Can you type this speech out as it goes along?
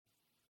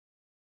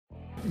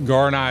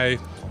Gar and I,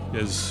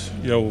 as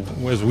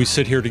we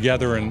sit here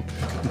together and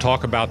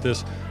talk about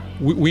this,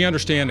 we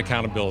understand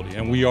accountability,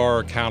 and we are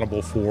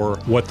accountable for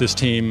what this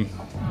team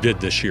did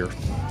this year.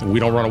 We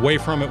don't run away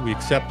from it. We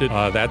accept it.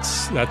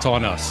 That's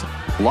on us.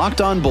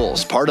 Locked On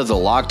Bulls, part of the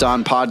Locked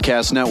On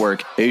Podcast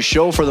Network, a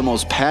show for the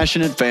most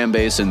passionate fan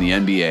base in the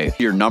NBA.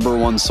 Your number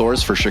one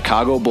source for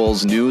Chicago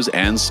Bulls news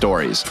and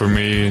stories. For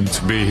me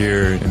to be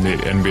here in the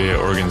NBA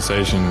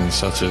organization, is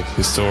such a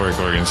historic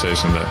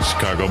organization, the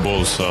Chicago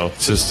Bulls, so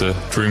it's just a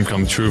dream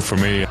come true for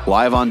me.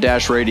 Live on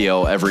Dash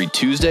Radio every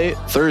Tuesday,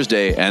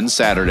 Thursday, and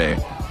Saturday.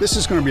 This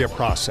is going to be a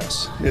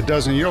process. You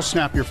don't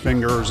snap your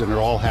fingers and it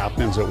all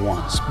happens at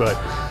once, but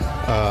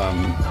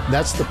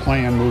that's the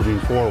plan moving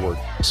forward.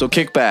 So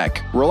kick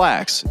back,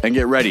 relax, and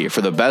get ready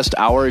for the best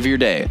hour of your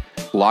day.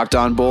 Locked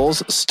On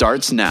Bulls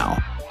starts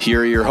now.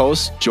 Here are your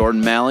hosts,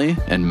 Jordan Malley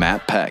and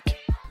Matt Peck.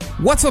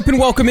 What's up and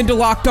welcome into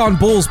Locked On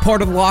Bulls,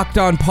 part of the Locked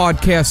On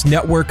Podcast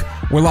Network.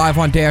 We're live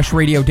on Dash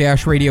Radio,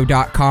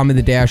 DashRadio.com, and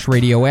the Dash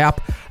Radio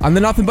app. On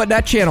the Nothing But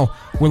Net channel,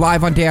 we're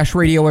live on Dash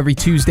Radio every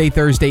Tuesday,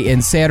 Thursday,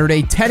 and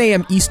Saturday, 10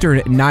 a.m.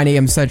 Eastern, 9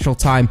 a.m. Central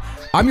Time.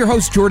 I'm your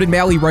host, Jordan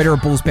Malley, writer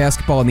of Bulls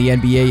basketball and the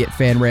NBA at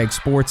FanRag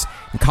Sports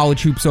and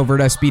College Hoops over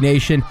at SB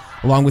Nation.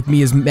 Along with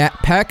me is Matt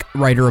Peck,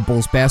 writer of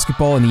Bulls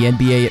basketball and the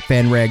NBA at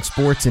FanRag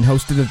Sports and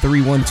host of the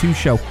 312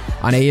 show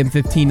on AM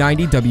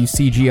 1590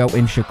 WCGO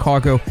in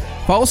Chicago.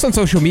 Follow us on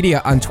social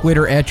media on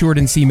Twitter at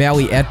Jordan C.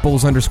 Malley, at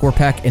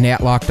Bulls_Peck, and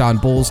at Locked On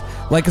Bulls.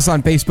 Like us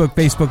on Facebook,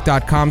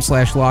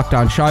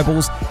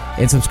 Facebook.com/LockedOnShyBulls,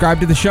 and subscribe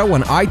to the show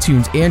on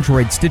iTunes,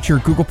 Android, Stitcher,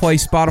 Google Play,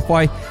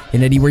 Spotify,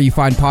 and anywhere you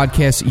find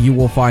podcasts, you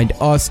will find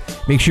us.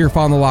 Make sure you're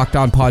following the Locked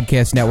On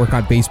Podcast Network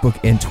on Facebook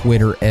and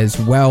Twitter as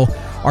well.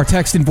 Our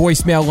text and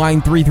voicemail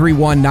line,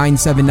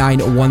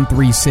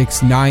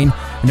 331-979-1369.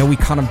 I know we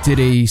kind of did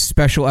a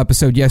special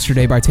episode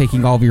yesterday by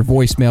taking all of your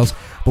voicemails,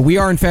 but we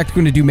are in fact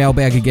going to do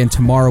mailbag again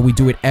tomorrow. We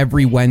do it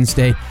every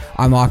Wednesday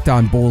on Locked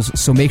On Bulls,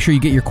 so make sure you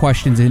get your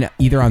questions in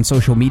either on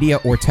social media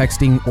or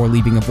texting or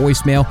leaving a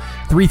voicemail,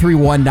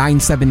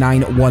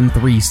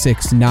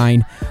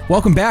 331-979-1369.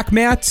 Welcome back,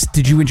 Matt.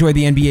 Did you enjoy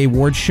the NBA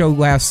awards show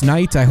last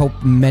night? I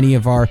hope many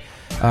of our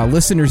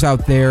listeners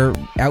out there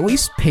at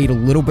least paid a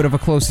little bit of a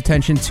close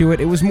attention to it.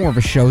 It was more of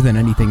a show than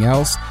anything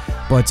else,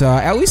 but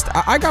at least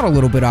I got a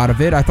little bit out of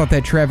it. I thought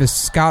that Travis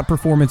Scott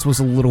performance was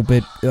a little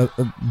bit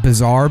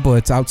bizarre,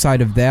 but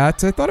outside of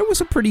that, I thought it was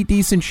a pretty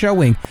decent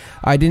showing.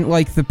 I didn't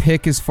like the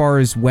pick as far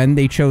as when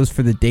they chose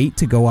for the date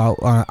to go out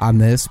on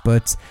this,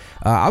 but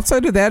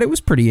outside of that, it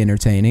was pretty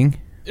entertaining.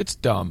 It's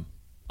dumb.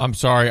 I'm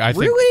sorry. I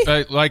think, really?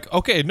 The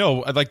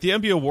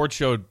NBA Award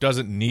Show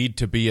doesn't need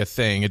to be a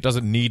thing. It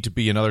doesn't need to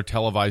be another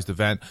televised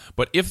event.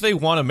 But if they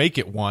want to make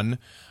it one,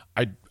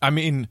 I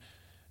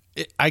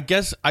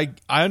guess I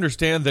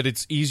understand that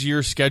it's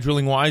easier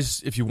scheduling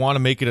wise if you want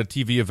to make it a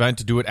TV event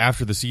to do it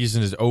after the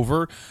season is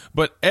over.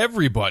 But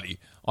everybody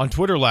on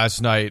Twitter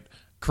last night,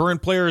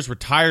 current players,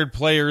 retired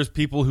players,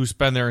 people who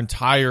spend their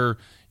entire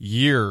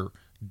year,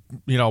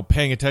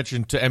 paying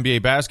attention to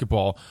NBA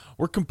basketball,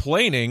 were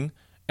complaining,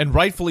 and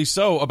rightfully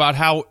so, about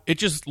how it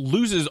just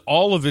loses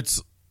all of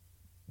its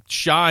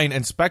shine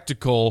and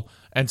spectacle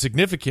and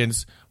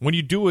significance when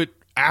you do it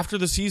after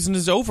the season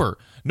is over.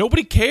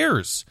 Nobody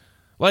cares.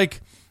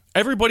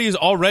 Everybody is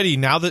already,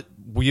 now that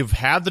we have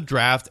had the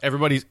draft,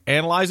 everybody's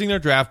analyzing their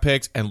draft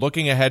picks and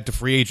looking ahead to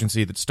free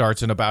agency that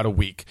starts in about a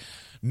week.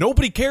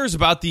 Nobody cares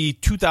about the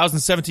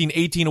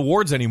 2017-18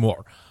 awards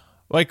anymore.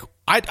 I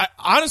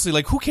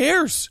honestly, who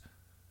cares?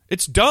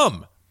 It's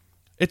dumb.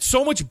 It's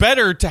so much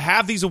better to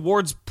have these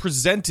awards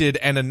presented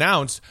and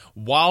announced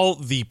while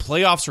the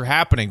playoffs are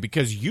happening,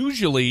 because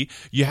usually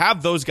you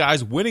have those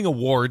guys winning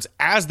awards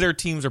as their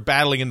teams are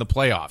battling in the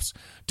playoffs.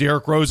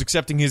 Derrick Rose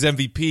accepting his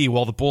MVP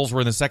while the Bulls were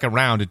in the second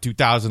round in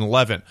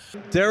 2011.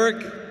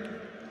 Derrick,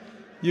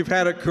 you've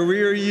had a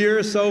career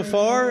year so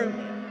far.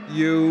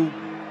 You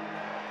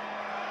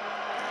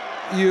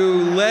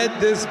led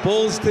this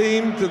Bulls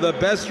team to the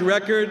best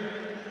record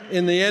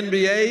in the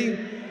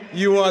NBA.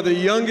 You are the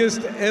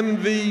youngest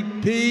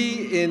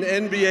MVP in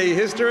NBA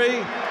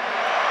history.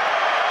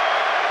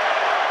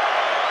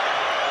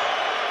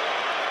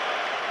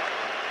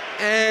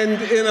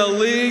 And in a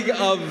league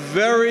of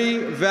very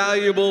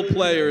valuable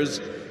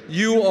players,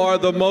 you are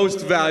the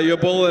most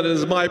valuable, and it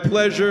is my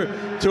pleasure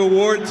to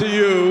award to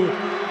you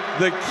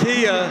the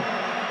Kia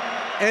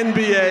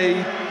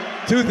NBA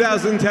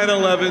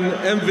 2010-11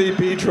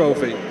 MVP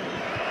trophy.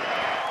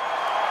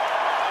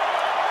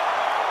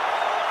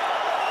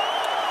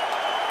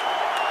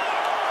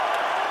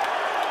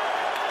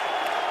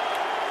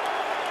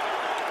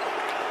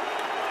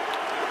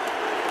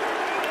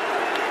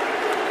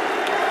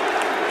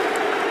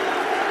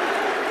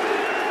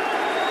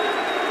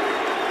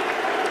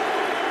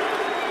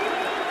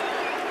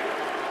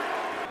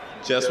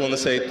 Just want to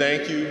say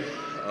thank you.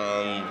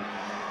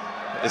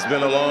 It's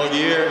been a long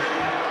year.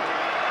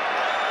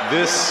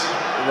 This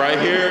right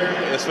here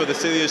is for the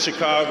city of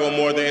Chicago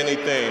more than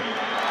anything.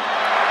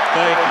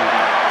 Thank you.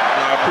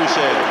 I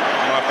appreciate it.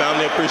 My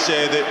family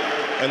appreciated it,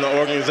 and the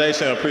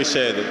organization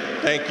appreciated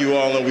it. Thank you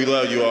all, and we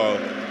love you all.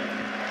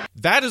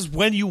 that is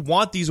when you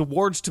want these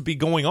awards to be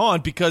going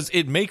on, because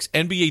it makes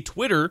NBA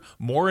Twitter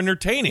more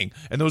entertaining.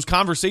 And those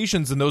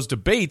conversations and those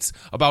debates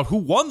about who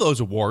won those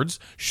awards,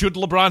 should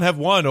LeBron have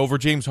won over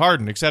James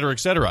Harden, et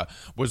cetera,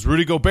 was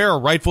Rudy Gobert a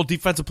rightful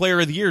defensive player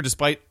of the year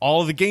despite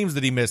all of the games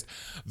that he missed?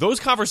 Those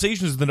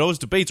conversations and those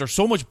debates are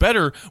so much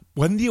better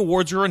when the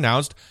awards are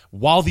announced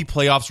while the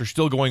playoffs are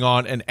still going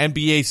on and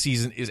NBA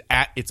season is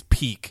at its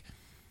peak.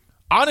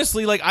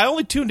 Honestly, I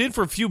only tuned in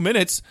for a few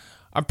minutes.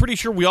 I'm pretty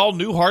sure we all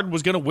knew Harden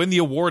was going to win the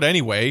award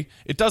anyway.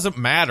 It doesn't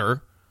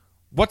matter.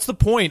 What's the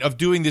point of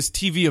doing this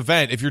TV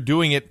event if you're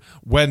doing it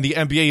when the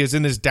NBA is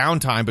in this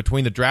downtime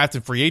between the draft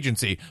and free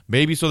agency?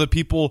 Maybe so that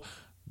people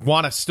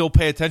want to still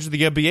pay attention to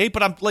the NBA,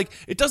 but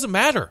it doesn't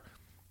matter.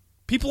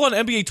 People on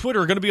NBA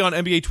Twitter are going to be on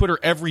NBA Twitter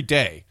every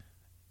day.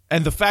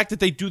 And the fact that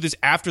they do this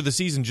after the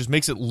season just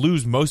makes it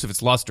lose most of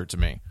its luster to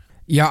me.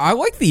 Yeah, I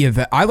like the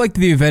event. I like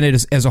the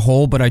event as a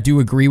whole, but I do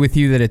agree with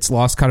you that it's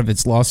lost kind of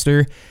its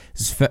luster,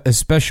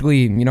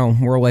 especially,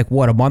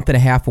 we're a month and a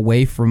half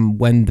away from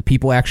when the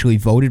people actually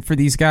voted for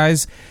these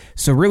guys.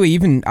 So really,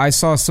 even I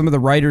saw some of the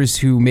writers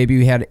who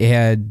maybe had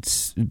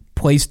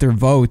placed their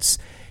votes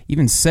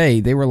even say,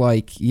 they were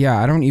like,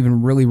 yeah, I don't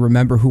even really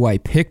remember who I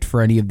picked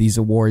for any of these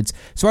awards.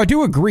 So I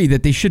do agree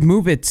that they should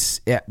move it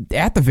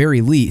at the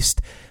very least,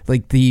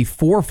 the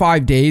 4 or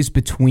 5 days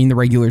between the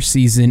regular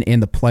season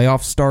and the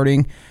playoffs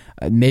starting.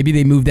 Maybe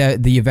they moved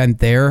the event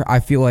there. I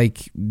feel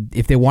like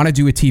if they want to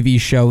do a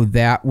TV show,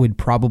 that would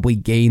probably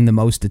gain the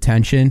most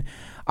attention.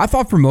 I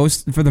thought for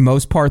the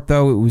most part,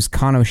 though, it was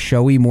kind of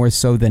showy more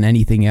so than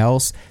anything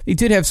else. They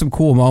did have some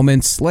cool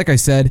moments. Like I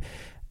said,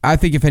 I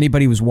think if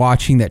anybody was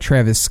watching that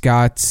Travis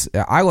Scott,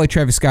 I like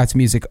Travis Scott's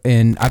music,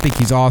 and I think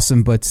he's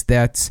awesome, but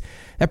that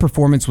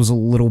performance was a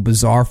little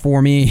bizarre for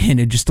me,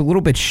 and just a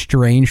little bit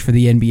strange for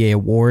the NBA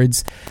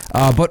awards.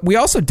 But we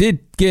also did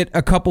get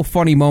a couple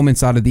funny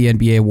moments out of the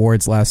NBA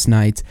awards last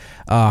night.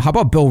 How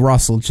about Bill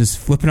Russell just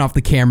flipping off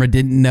the camera,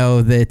 didn't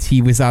know that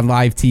he was on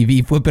live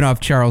TV, flipping off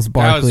Charles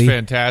Barkley. That was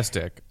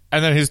fantastic.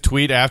 And then his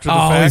tweet after the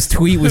fact. Oh, his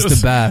tweet was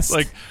the best.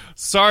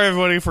 Sorry,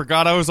 everybody,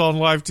 forgot I was on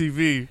live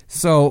TV.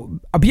 So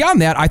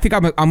beyond that, I think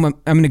I'm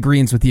in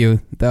agreement with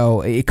you,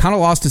 though. It kind of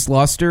lost its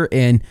luster,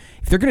 and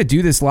if they're going to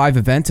do this live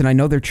event, and I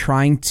know they're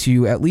trying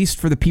to, at least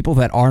for the people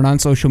that aren't on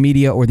social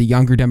media or the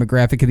younger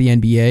demographic of the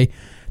NBA,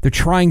 they're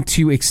trying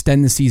to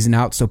extend the season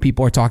out so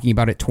people are talking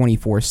about it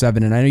 24/7.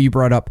 And I know you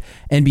brought up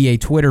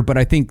NBA Twitter, but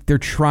I think they're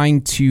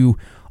trying to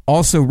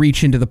also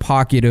reach into the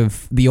pocket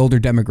of the older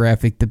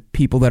demographic, the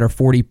people that are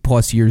 40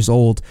 plus years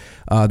old,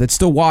 that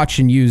still watch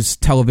and use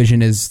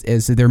television as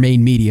their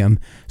main medium.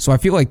 So I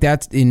feel like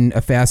that's in a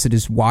facet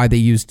is why they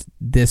used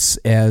this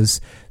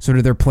as sort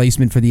of their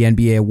placement for the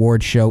NBA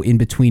award show in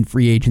between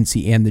free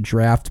agency and the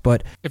draft.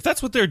 But if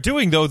that's what they're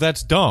doing, though,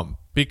 that's dumb,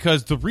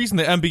 because the reason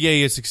the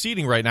NBA is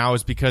succeeding right now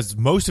is because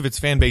most of its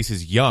fan base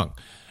is young.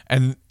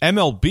 And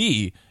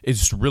MLB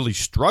is really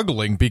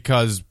struggling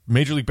because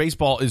Major League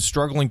Baseball is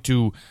struggling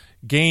to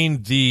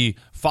gain the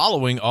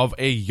following of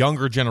a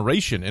younger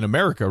generation in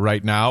America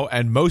right now,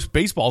 and most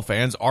baseball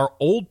fans are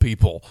old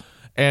people.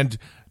 And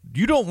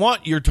you don't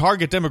want your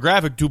target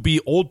demographic to be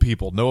old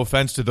people. No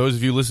offense to those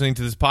of you listening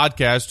to this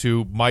podcast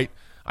who might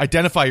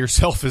identify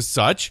yourself as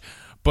such,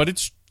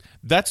 but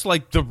that's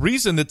the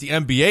reason that the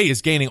NBA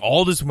is gaining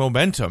all this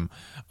momentum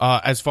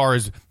as far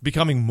as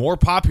becoming more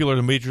popular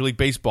than Major League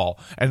Baseball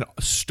and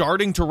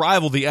starting to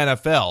rival the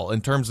NFL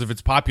in terms of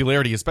its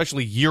popularity,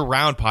 especially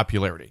year-round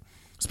popularity.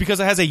 It's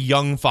because it has a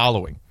young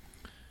following.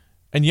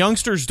 And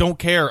youngsters don't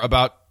care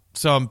about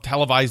some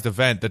televised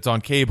event that's on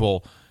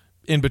cable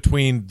in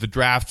between the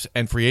draft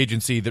and free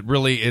agency that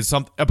really is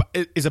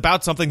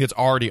about something that's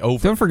already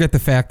over. Don't forget the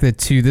fact that,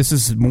 too, this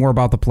is more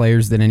about the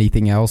players than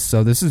anything else.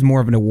 So this is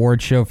more of an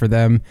award show for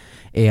them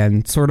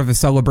and sort of a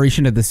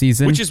celebration of the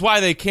season. Which is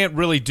why they can't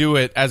really do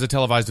it as a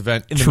televised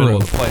event in the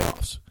middle of the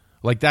playoffs.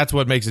 That's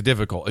what makes it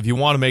difficult. If you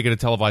want to make it a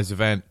televised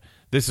event,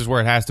 this is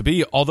where it has to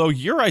be. Although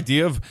your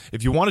idea of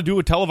if you want to do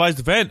a televised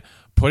event,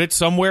 put it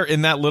somewhere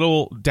in that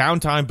little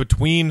downtime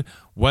between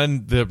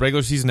when the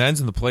regular season ends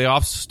and the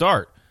playoffs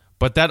start.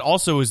 But that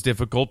also is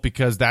difficult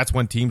because that's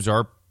when teams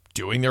are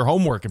doing their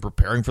homework and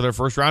preparing for their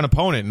first round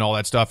opponent and all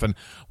that stuff. And,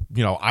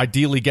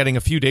 ideally getting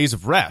a few days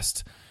of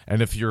rest.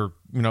 And if you're,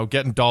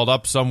 getting dolled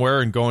up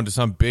somewhere and going to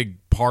some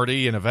big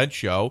party and event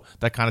show,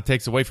 that kind of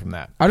takes away from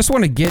that. I just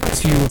want to get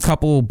to a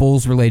couple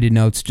Bulls-related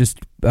notes just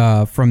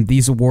from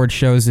these award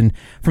shows and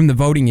from the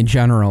voting in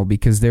general,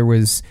 because there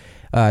was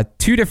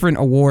 2 different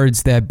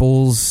awards that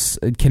Bulls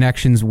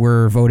connections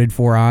were voted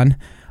for on.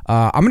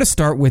 I'm going to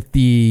start with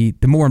the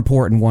more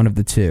important one of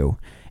the 2,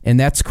 and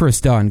that's Chris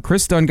Dunn.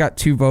 Chris Dunn got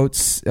 2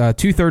 votes,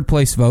 2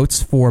 third-place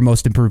votes for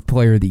Most Improved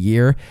Player of the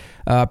Year.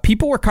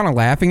 People were kind of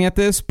laughing at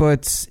this,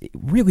 but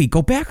really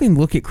go back and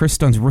look at Chris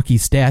Dunn's rookie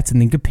stats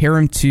and then compare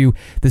him to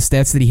the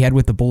stats that he had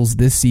with the Bulls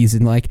this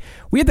season. Like,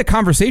 we had the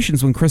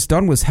conversations when Chris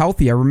Dunn was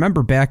healthy. I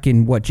remember back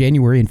in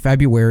January and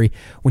February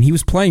when he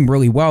was playing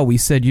really well, we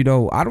said,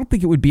 I don't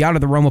think it would be out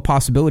of the realm of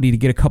possibility to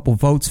get a couple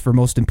votes for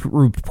most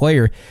improved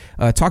player.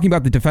 Talking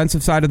about the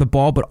defensive side of the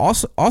ball, but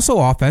also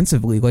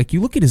offensively. Like,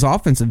 you look at his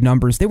offensive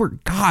numbers, they were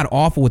god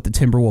awful with the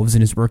Timberwolves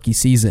in his rookie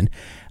season.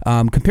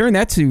 Comparing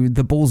that to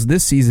the Bulls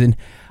this season,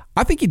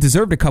 I think he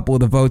deserved a couple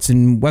of the votes,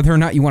 and whether or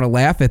not you want to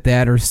laugh at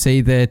that or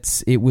say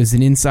that it was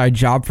an inside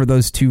job for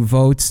those 2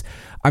 votes,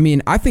 I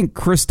mean, I think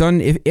Chris Dunn,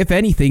 if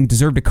anything,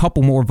 deserved a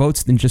couple more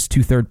votes than just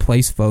 2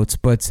 third-place votes,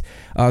 but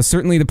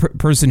certainly the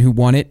person who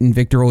won it, and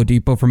Victor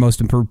Oladipo for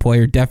Most Improved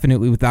Player,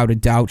 definitely without a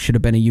doubt should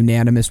have been a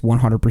unanimous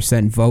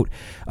 100% vote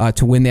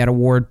to win that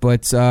award,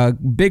 but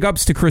big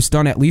ups to Chris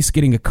Dunn at least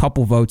getting a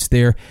couple votes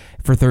there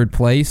for third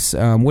place.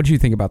 What do you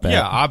think about that?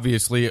 Yeah,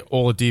 obviously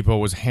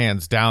Oladipo was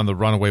hands down the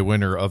runaway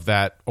winner of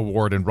that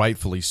award, and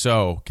rightfully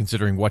so,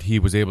 considering what he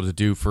was able to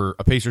do for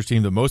a Pacers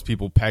team that most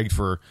people pegged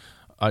for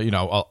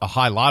a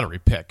high lottery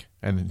pick,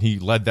 and he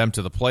led them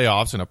to the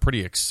playoffs in a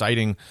pretty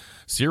exciting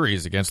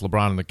series against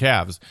LeBron and the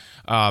Cavs.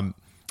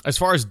 As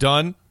far as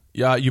Dunn,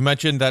 you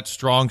mentioned that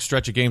strong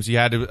stretch of games he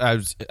had. I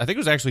think it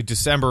was actually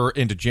December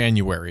into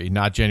January,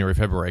 not January,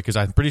 February, because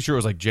I'm pretty sure it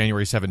was like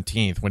January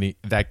 17th when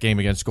that game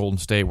against Golden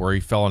State where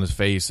he fell on his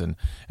face and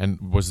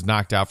was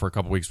knocked out for a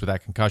couple weeks with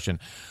that concussion.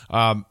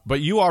 But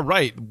you are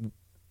right.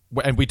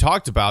 And we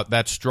talked about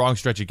that strong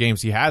stretch of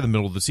games he had in the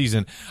middle of the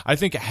season. I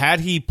think had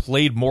he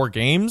played more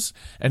games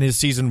and his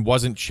season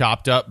wasn't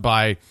chopped up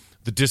by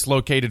the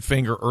dislocated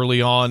finger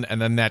early on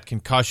and then that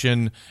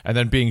concussion and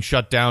then being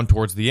shut down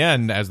towards the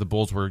end as the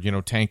Bulls were,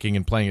 tanking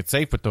and playing it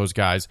safe with those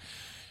guys,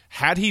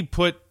 had he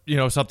put,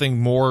 something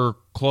more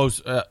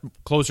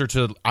closer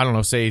to, I don't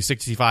know, say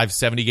 65,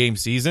 70 game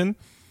season,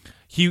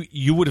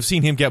 you would have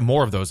seen him get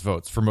more of those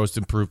votes for Most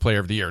Improved Player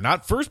of the Year.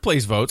 Not first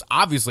place votes.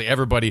 Obviously,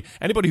 anybody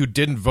who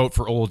didn't vote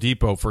for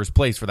Oladipo first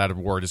place for that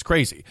award is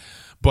crazy.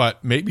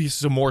 But maybe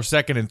some more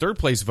second and third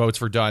place votes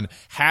for Dunn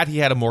had he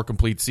had a more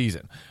complete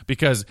season.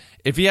 Because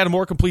if he had a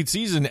more complete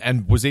season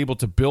and was able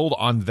to build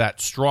on that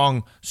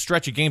strong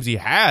stretch of games he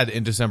had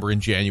in December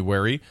and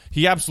January,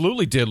 he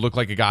absolutely did look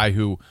like a guy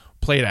who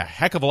played a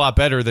heck of a lot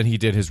better than he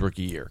did his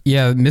rookie year.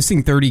 Yeah,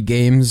 missing 30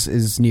 games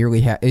is nearly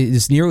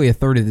a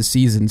third of the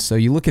season. So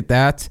you look at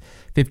that,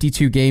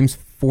 52 games,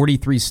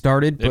 43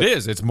 started. It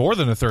is. It's more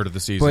than a third of the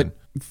season. But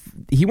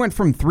he went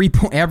from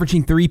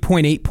averaging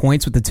 3.8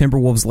 points with the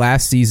Timberwolves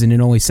last season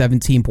in only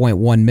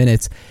 17.1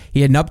 minutes.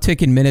 He had an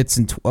uptick in minutes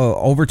and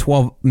over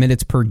 12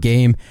 minutes per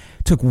game.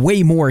 Took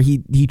way more.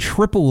 He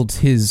tripled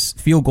his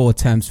field goal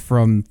attempts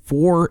from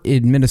 4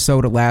 in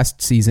Minnesota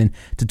last season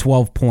to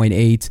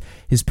 12.8.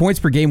 His points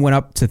per game went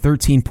up to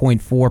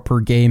 13.4 per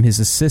game. His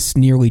assists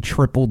nearly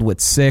tripled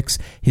with 6.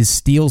 His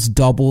steals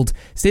doubled.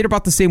 Stayed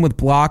about the same with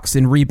blocks,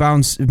 and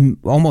rebounds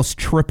almost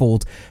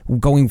tripled,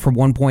 going from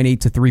 1.8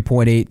 to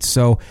 3.8.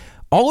 So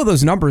all of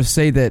those numbers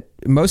say that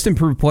Most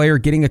Improved Player,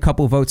 getting a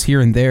couple of votes here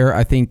and there,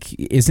 I think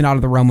isn't out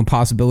of the realm of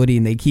possibility,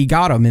 and he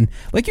got them. And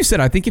like you said,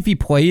 I think if he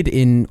played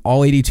in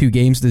all 82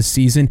 games this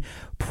season,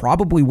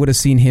 probably would have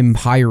seen him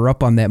higher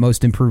up on that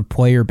Most Improved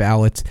Player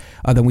ballot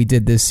than we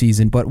did this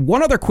season. But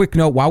one other quick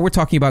note, while we're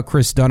talking about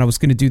Chris Dunn, I was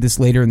going to do this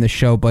later in the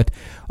show, but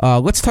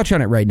let's touch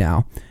on it right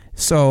now.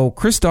 So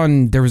Chris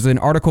Dunn, there was an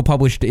article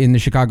published in the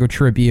Chicago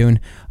Tribune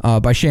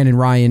by Shannon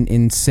Ryan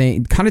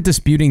kind of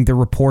disputing the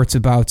reports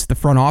about the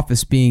front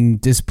office being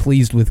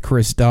displeased with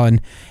Chris Dunn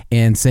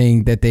and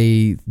saying that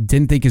they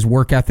didn't think his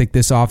work ethic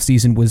this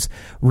offseason was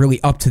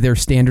really up to their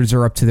standards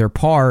or up to their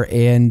par.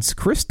 And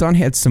Chris Dunn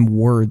had some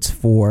words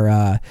for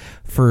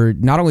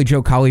not only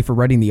Joe Cowley for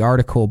writing the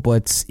article,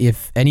 but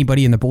if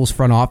anybody in the Bulls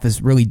front office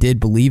really did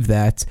believe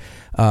that.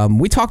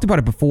 We talked about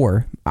it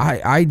before.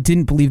 I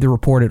didn't believe the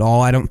report at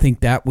all. I don't think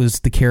that was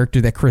the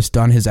character that Chris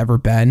Dunn has ever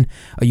been.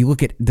 You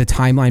look at the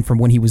timeline from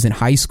when he was in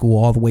high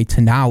school all the way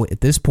to now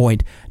at this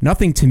point,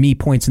 nothing to me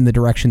points in the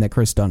direction that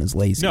Chris Dunn is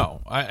lazy.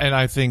 No, and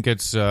I think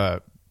it's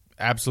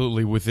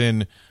absolutely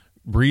within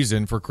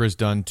reason for Chris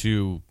Dunn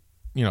to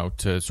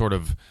sort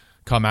of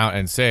come out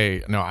and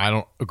say, no, I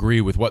don't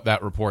agree with what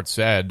that report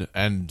said,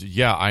 and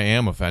yeah, I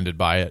am offended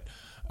by it.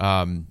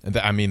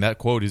 That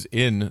quote is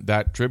in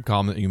that Trib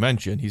column that you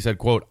mentioned. He said,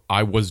 quote,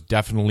 I was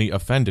definitely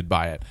offended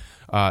by it.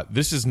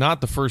 This is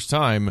not the first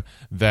time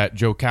that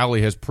Joe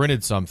Cowley has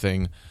printed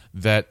something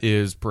that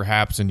is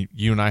perhaps, and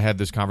you and I had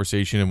this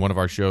conversation in one of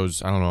our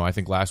shows, I don't know, I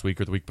think last week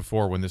or the week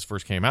before when this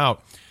first came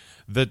out,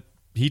 that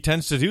he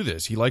tends to do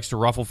this. He likes to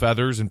ruffle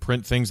feathers and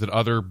print things that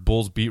other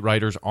Bulls beat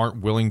writers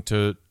aren't willing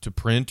to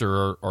print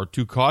or are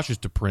too cautious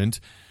to print.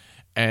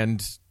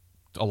 And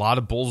a lot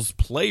of Bulls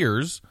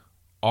players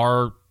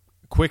are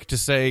quick to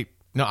say,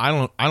 no, I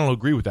don't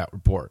agree with that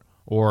report,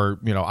 or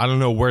I don't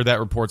know where that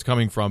report's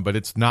coming from, but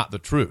it's not the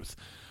truth.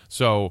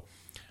 So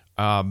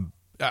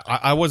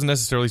I wasn't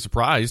necessarily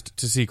surprised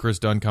to see Chris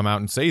Dunn come out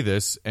and say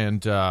this,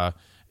 and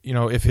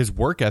if his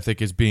work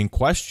ethic is being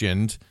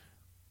questioned,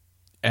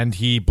 and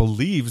he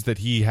believes that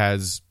he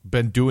has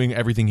been doing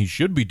everything he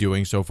should be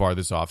doing so far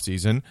this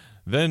offseason,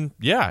 then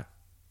yeah,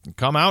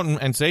 come out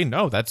and say,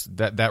 no,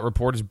 that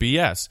report is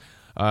BS.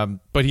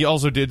 But he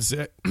also did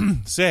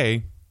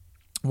say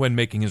when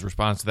making his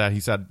response to that, he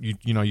said,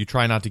 you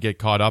try not to get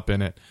caught up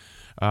in it.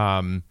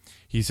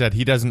 He said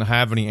he doesn't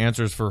have any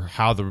answers for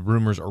how the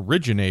rumors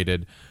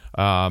originated.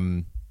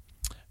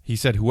 He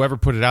said, whoever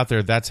put it out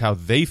there, that's how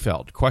they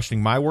felt.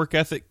 Questioning my work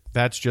ethic,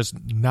 that's just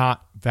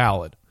not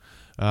valid.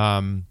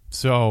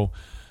 So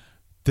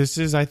this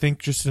is, I think,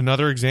 just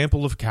another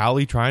example of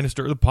Cowley trying to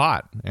stir the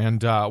pot.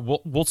 And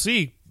we'll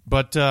see.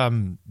 But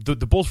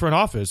the Bulls front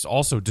office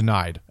also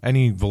denied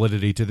any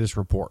validity to this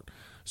report.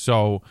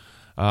 So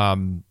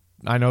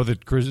I know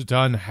that Chris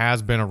Dunn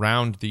has been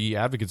around the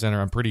Advocate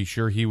Center. I'm pretty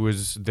sure he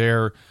was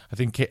there. I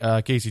think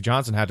Casey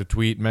Johnson had a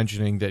tweet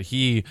mentioning that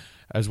he,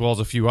 as well as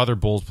a few other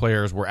Bulls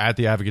players, were at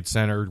the Advocate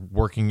Center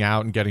working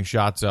out and getting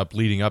shots up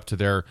leading up to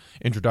their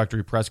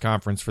introductory press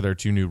conference for their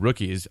 2 new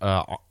rookies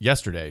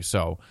yesterday.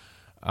 So,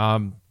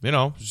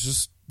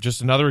 it's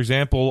just another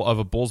example of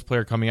a Bulls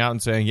player coming out and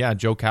saying, yeah,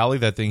 Joe Cowley,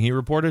 that thing he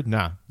reported,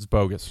 nah, it's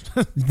bogus.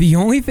 The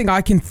only thing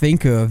I can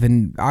think of,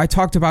 and I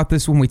talked about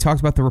this when we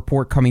talked about the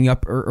report coming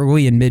up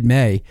early in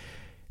mid-May,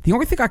 the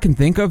only thing I can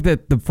think of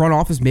that the front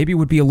office maybe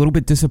would be a little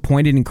bit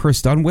disappointed in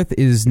Chris Dunn with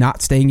is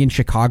not staying in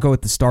Chicago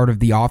at the start of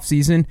the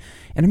offseason.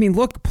 And I mean,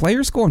 look,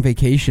 players go on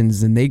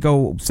vacations and they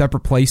go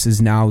separate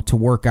places now to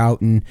work out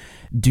and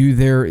do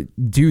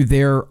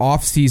their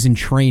off-season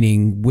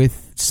training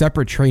with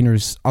separate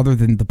trainers other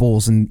than the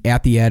Bulls and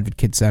at the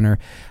Advocate Center.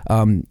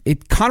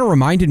 It kind of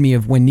reminded me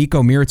of when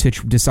Niko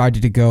Mirotic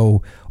decided to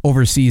go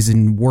overseas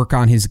and work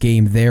on his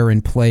game there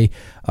and play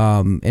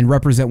and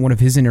represent one of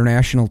his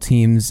international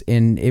teams.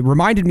 And it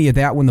reminded me of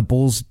that when the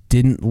Bulls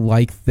didn't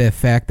like the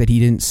fact that he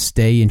didn't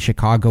stay in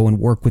Chicago and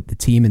work with the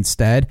team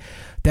instead.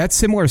 That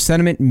similar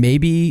sentiment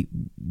maybe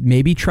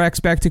tracks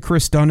back to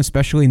Chris Dunn,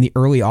 especially in the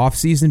early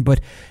offseason. But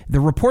the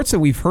reports that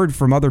we've heard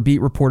from other beat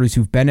reporters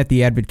who've been at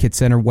the Advocate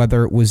Center,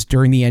 whether it was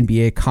during the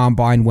NBA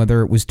Combine,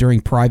 whether it was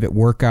during private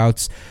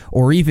workouts,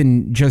 or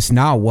even just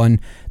now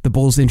when the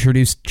Bulls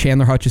introduced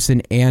Chandler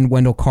Hutchison and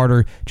Wendell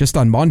Carter just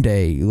on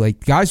Monday,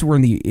 like guys were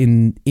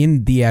in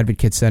the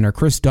Advocate Center.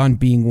 Chris Dunn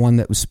being one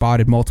that was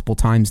spotted multiple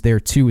times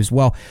there too as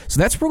well. So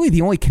that's really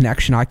the only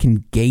connection I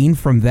can gain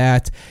from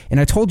that. And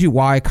I told you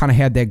why I kind of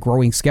had that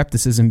growing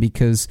skepticism,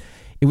 because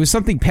it was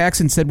something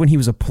Paxson said when he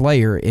was a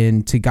player,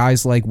 and to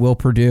guys like Will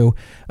Perdue,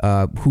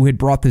 who had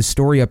brought this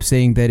story up,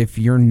 saying that if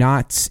you're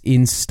not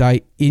in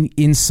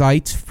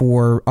sight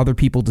for other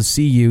people to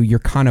see you, you're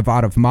kind of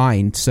out of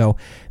mind. So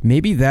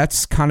maybe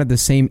that's kind of the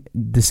same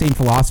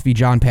philosophy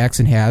John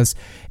Paxson has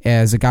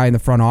as a guy in the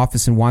front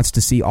office and wants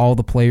to see all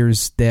the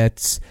players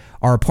that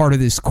are a part of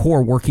this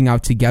core working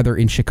out together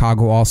in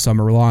Chicago all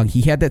summer long.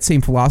 He had that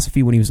same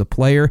philosophy when he was a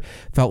player,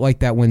 felt like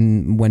that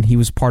when he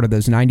was part of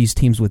those 90s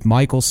teams with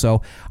Michael.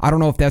 So I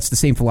don't know if that's the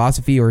same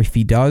philosophy or if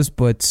he does,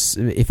 but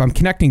if I'm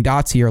connecting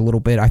dots here a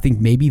little bit, I think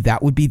maybe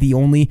that would be the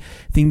only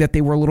thing that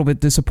they were a little bit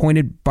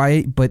disappointed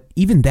by. But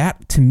even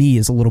that to me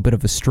is a little bit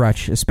of a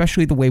stretch,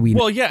 especially the way we...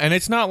 Well, yeah, and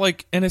it's not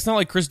like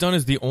Chris Dunn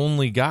is the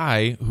only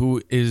guy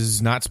who is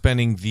not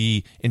spending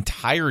the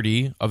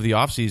entirety of the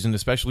offseason,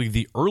 especially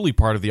the early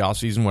part of the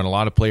offseason when a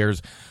lot of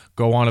players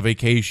go on a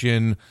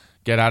vacation,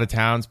 get out of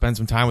town, spend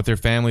some time with their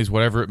families,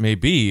 whatever it may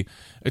be.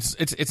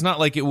 It's not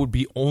like it would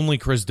be only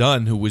Chris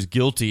Dunn who was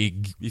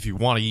guilty, if you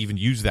want to even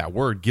use that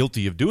word,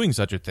 guilty of doing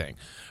such a thing.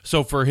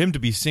 So for him to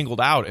be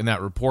singled out in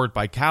that report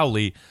by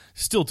Cowley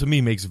still to me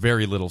makes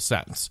very little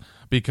sense,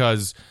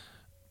 because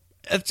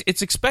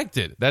it's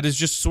expected. That is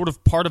just sort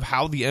of part of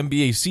how the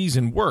NBA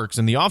season works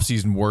and the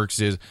offseason works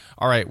is,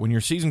 all right, when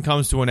your season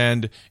comes to an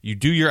end, you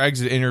do your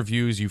exit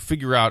interviews, you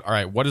figure out, all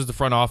right, what does the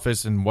front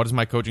office and what does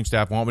my coaching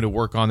staff want me to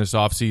work on this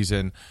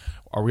offseason?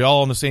 Are we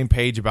all on the same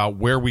page about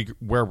where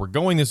we're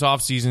going this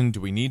offseason? Do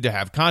we need to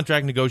have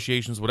contract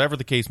negotiations, whatever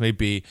the case may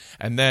be?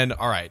 And then,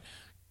 all right,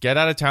 get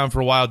out of town for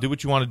a while, do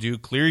what you want to do,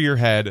 clear your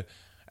head,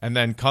 and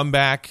then come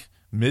back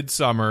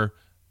midsummer,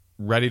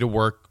 ready to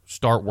work,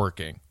 start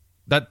working.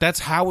 That's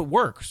how it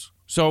works.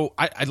 So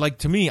I like,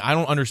 to me, I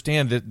don't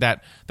understand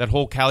that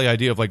whole Cali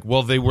idea of like,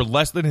 well, they were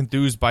less than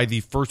enthused by the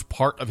first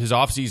part of his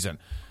offseason.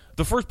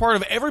 The first part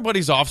of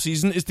everybody's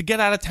offseason is to get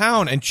out of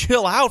town and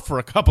chill out for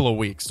a couple of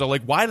weeks. So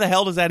like, why the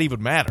hell does that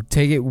even matter?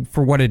 Take it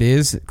for what it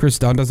is. Chris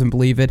Dunn doesn't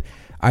believe it.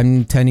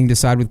 I'm tending to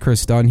side with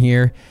Chris Dunn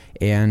here.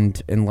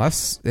 And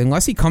unless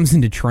he comes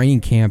into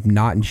training camp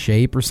not in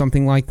shape or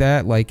something like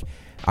that, like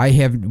I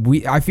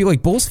feel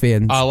like Bulls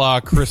fans, a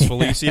la Chris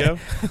Felicio.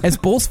 As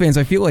Bulls fans,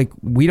 I feel like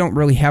we don't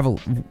really have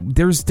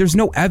there's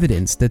no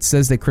evidence that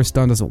says that Chris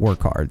Dunn doesn't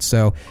work hard.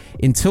 So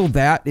until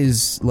that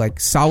is like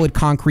solid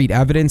concrete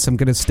evidence, I'm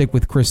going to stick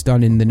with Chris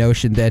Dunn in the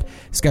notion that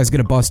this guy's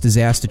going to bust his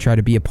ass to try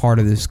to be a part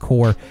of this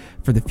core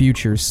for the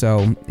future.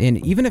 So,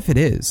 and even if it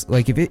is,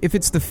 like if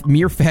it's the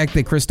mere fact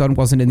that Chris Dunn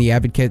wasn't in the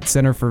Advocate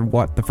Center for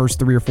the first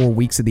 3 or 4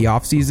 weeks of the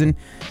offseason,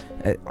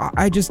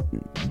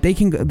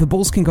 the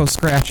Bulls can go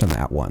scratch on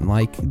that one.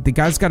 Like, the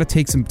guy's got to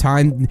take some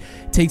time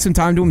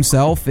to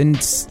himself. And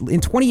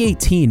in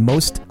 2018,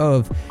 most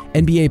of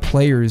NBA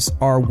players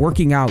are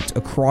working out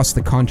across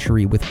the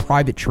country with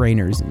private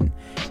trainers, and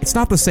it's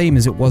not the same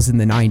as it was in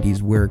the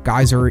 90s, where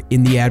guys are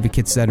in the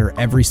Advocate Center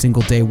every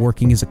single day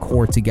working as a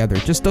core together.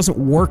 It just doesn't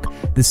work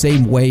the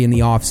same way in the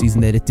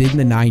offseason that it did in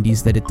the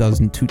 90s that it does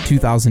in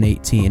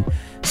 2018.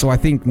 So I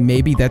think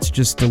maybe that's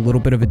just a little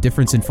bit of a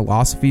difference in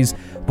philosophies,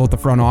 both the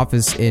front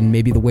office and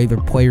maybe the way the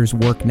players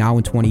work now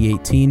in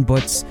 2018.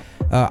 But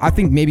I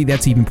think maybe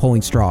that's even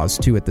pulling straws,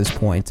 too, at this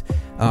point.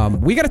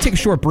 We got to take a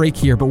short break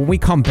here, but when we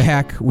come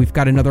back, we've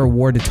got another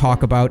award to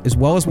talk about, as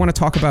well as want to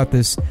talk about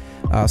this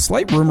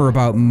slight rumor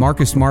about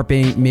Marcus Smart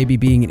maybe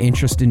being an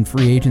interest in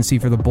free agency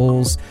for the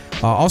Bulls.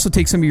 Also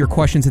take some of your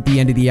questions at the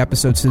end of the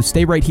episode, so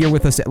stay right here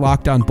with us at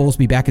Locked On Bulls.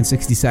 Be back in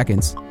 60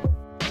 seconds.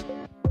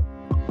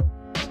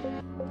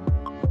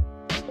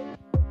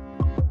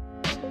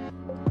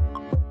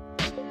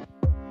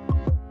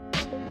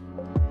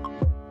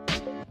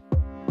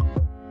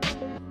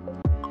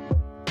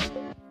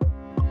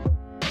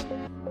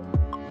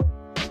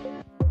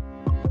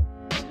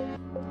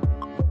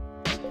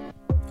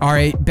 All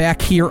right,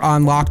 back here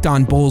on Locked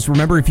On Bulls.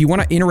 Remember, if you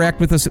want to interact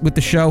with us with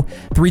the show,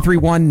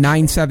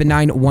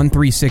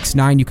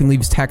 331-979-1369. You can leave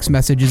us text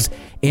messages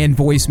and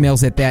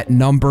voicemails at that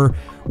number.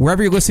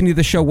 Wherever you're listening to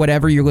the show,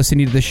 whatever you're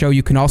listening to the show,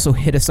 you can also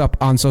hit us up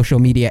on social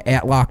media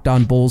at Locked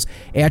On Bulls,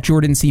 at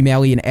Jordan C.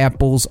 Malley, and at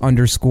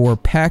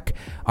Bulls_Peck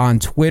on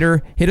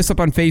Twitter. Hit us up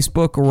on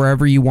Facebook or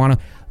wherever you want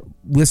to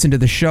listen to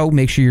the show.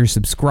 Make sure you're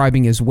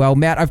subscribing as well.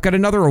 Matt, I've got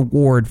another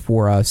award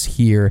for us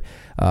here.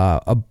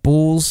 A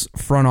Bulls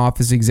front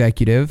office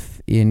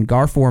executive in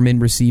Gar Forman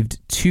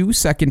received 2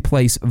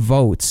 second-place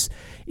votes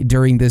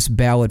during this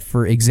ballot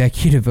for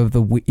Executive of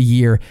the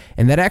Year,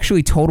 and that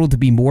actually totaled to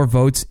be more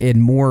votes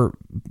and more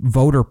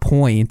voter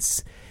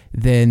points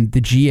than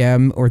the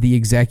GM or the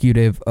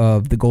executive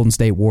of the Golden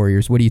State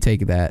Warriors. What do you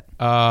take of that?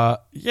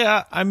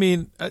 Yeah, I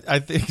mean, I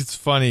think it's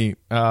funny.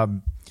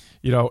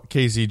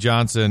 Casey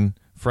Johnson,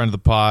 friend of the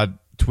pod,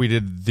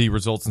 tweeted the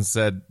results and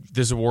said,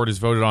 this award is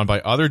voted on by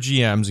other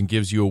GMs and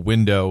gives you a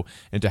window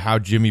into how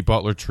Jimmy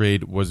Butler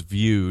trade was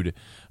viewed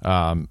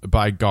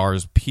by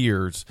Gar's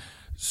peers.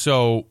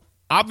 So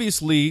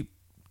obviously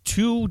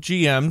 2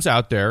 GMs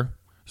out there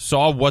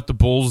saw what the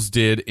Bulls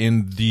did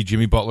in the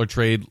Jimmy Butler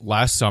trade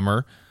last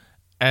summer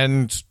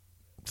and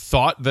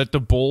thought that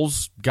the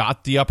Bulls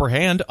got the upper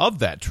hand of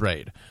that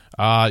trade.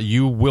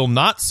 You will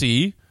not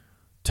see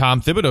Tom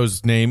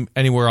Thibodeau's name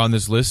anywhere on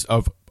this list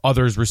of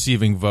others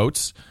receiving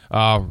votes,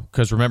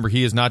 because remember,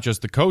 he is not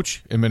just the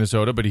coach in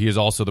Minnesota, but he is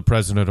also the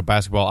president of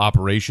basketball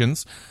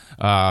operations,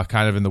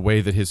 kind of in the way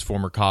that his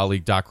former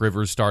colleague Doc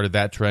Rivers started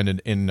that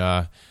trend in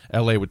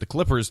LA with the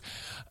Clippers.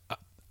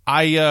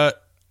 I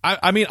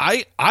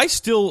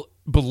still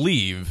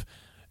believe,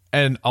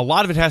 and a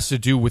lot of it has to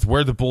do with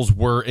where the Bulls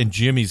were in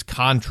Jimmy's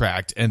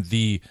contract and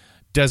the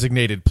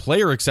designated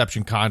player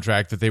exception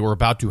contract that they were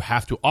about to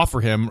have to offer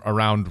him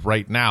around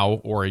right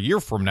now or a year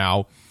from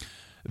now,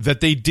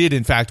 that they did,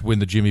 in fact, win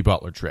the Jimmy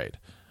Butler trade.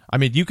 I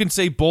mean, you can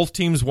say both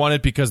teams won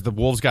it because the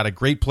Wolves got a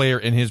great player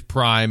in his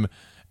prime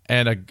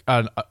and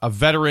a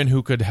veteran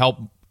who could help,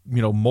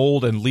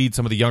 mold and lead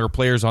some of the younger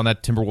players on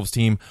that Timberwolves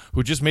team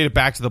who just made it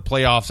back to the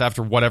playoffs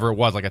after whatever it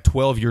was, like a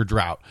 12-year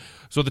drought.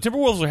 So the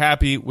Timberwolves are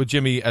happy with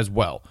Jimmy as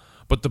well.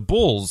 But the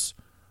Bulls,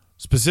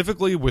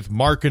 specifically with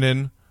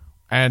Markkanen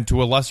and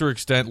to a lesser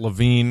extent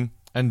Levine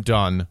and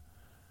Dunn,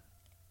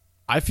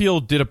 I feel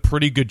did a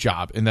pretty good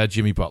job in that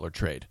Jimmy Butler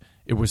trade.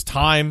 It was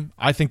time.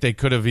 I think they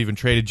could have even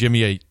traded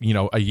Jimmy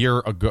a year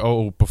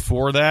ago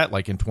before that,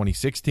 like in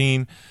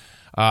 2016,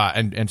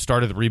 and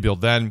started the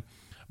rebuild then.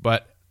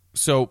 But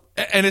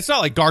and it's not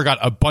like Gar got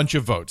a bunch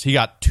of votes. He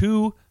got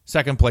 2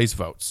 second-place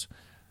votes.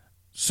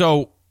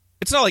 So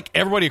it's not like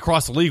everybody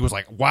across the league was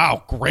like,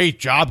 wow, great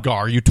job,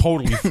 Gar. You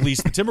totally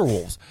fleeced the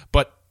Timberwolves.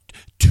 But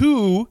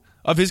 2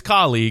 of his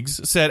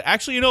colleagues said,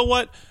 actually, you know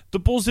what? The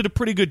Bulls did a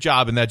pretty good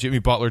job in that Jimmy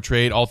Butler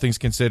trade, all things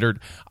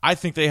considered. I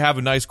think they have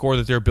a nice core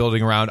that they're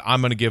building around.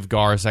 I'm going to give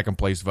Gar a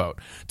second-place vote.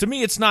 To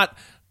me, it's not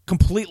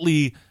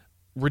completely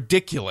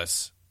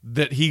ridiculous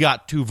that he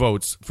got 2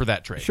 votes for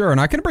that trade. Sure,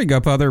 and I can bring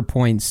up other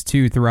points,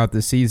 too, throughout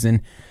the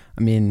season.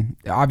 I mean,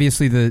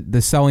 obviously,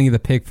 the selling of the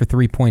pick for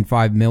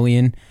 $3.5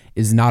 million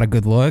is not a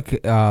good look.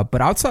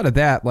 But outside of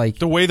that, like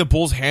the way the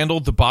Bulls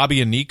handled the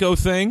Bobby and Nico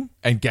thing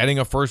and getting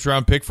a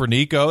first-round pick for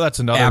Nico, that's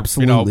another,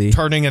 absolutely,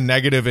 turning a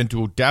negative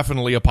into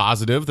definitely a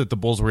positive that the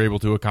Bulls were able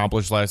to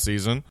accomplish last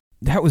season.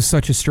 That was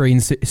such a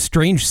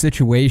strange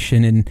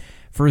situation, and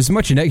for as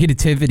much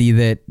negativity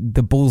that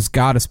the Bulls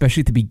got,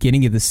 especially at the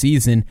beginning of the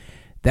season,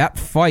 that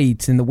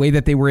fight and the way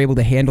that they were able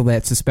to handle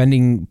that,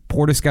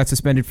 Portis got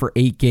suspended for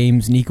 8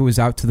 games. Nico was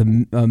out to the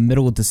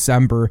middle of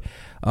December.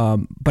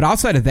 But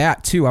outside of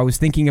that, too, I was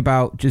thinking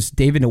about just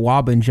David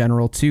Nwaba in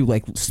general, too,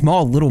 like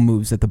small little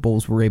moves that the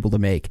Bulls were able to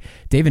make.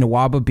 David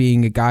Nwaba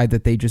being a guy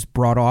that they just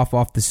brought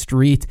off the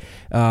street,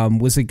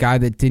 was a guy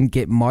that didn't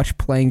get much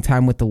playing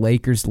time with the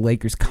Lakers. The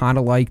Lakers kind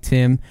of liked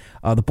him.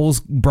 The Bulls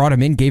brought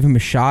him in, gave him a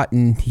shot,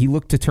 and he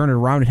looked to turn it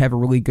around and have a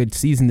really good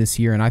season this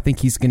year. And I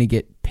think he's going to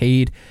get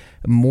paid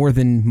more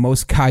than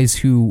most guys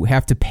who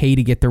have to pay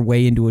to get their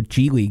way into a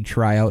G League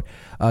tryout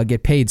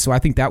get paid. So I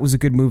think that was a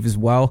good move as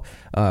well.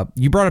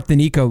 You brought up the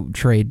Nico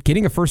trade.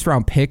 Getting a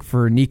first-round pick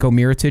for Nico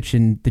Mirotic,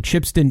 and the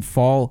chips didn't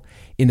fall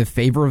in the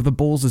favor of the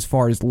Bulls as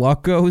far as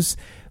luck goes.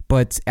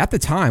 But at the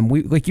time,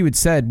 like you had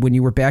said, when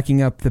you were backing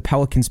up the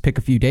Pelicans pick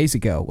a few days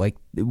ago, like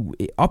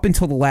up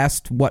until the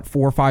last, 4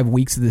 or 5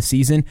 weeks of the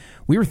season,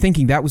 we were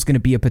thinking that was going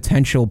to be a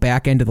potential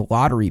back end of the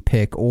lottery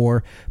pick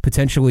or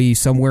potentially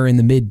somewhere in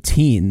the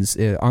mid-teens.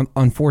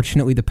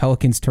 Unfortunately, the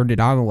Pelicans turned it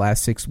on the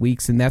last 6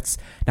 weeks, and that's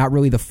not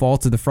really the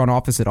fault of the front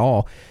office at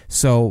all.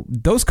 So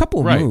those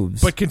couple of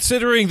moves. But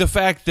considering the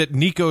fact that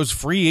Nico's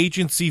free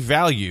agency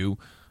value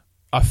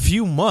a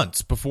few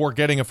months before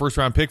getting a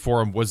first-round pick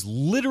for him was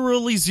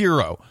literally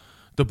zero.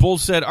 The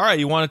Bulls said, all right,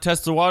 you want to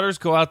test the waters?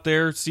 Go out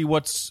there, see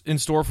what's in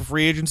store for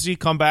free agency,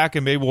 come back,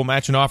 and maybe we'll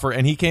match an offer.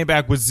 And he came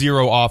back with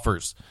 0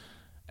 offers.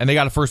 And they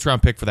got a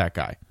first-round pick for that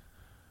guy.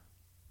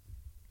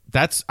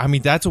 That's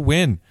a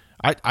win.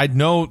 I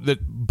know that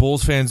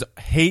Bulls fans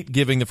hate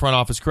giving the front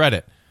office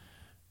credit.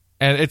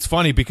 And it's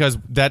funny because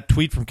that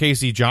tweet from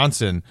Casey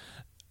Johnson,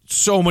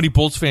 so many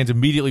Bulls fans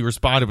immediately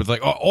responded with like,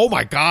 oh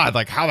my God,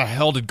 like how the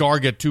hell did Gar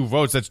get 2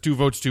 votes? That's 2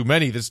 votes too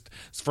many. This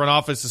front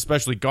office,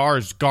 especially Gar,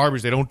 is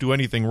garbage. They don't do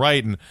anything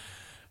right. And,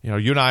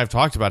 you and I have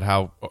talked about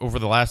how over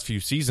the last few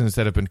seasons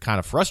that have been kind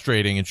of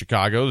frustrating in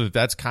Chicago,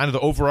 that's kind of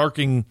the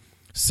overarching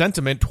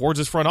sentiment towards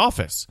this front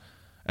office.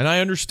 And I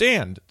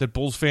understand that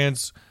Bulls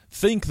fans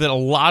think that a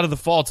lot of the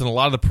faults and a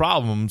lot of the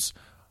problems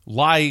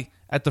lie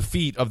at the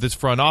feet of this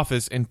front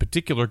office, in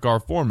particular Gar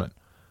Forman.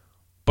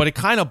 But it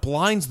kind of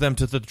blinds them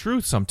to the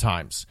truth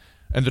sometimes.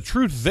 And the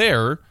truth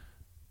there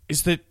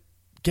is that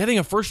getting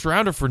a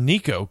first-rounder for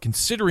Nico,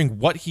 considering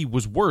what he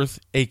was worth,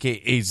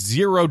 a.k.a.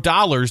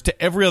 $0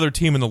 to every other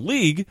team in the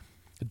league,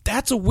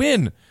 that's a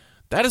win.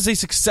 That is a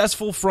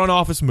successful front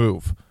office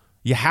move.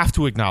 You have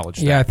to acknowledge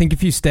that. Yeah, I think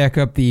if you stack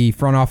up the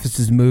front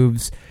office's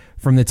moves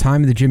from the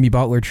time of the Jimmy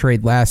Butler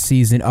trade last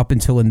season up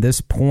until in this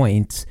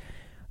point,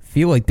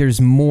 feel like there's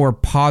more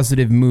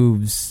positive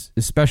moves,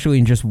 especially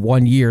in just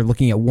 1 year,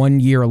 looking at 1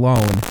 year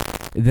alone,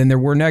 than there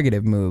were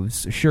negative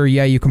moves. Sure,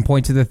 yeah, you can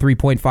point to the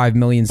 $3.5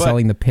 million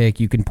selling the pick.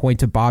 You can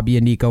point to Bobby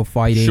and Nico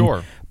fighting.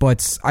 Sure.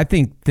 But I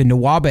think the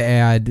Nwaba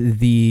ad,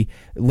 the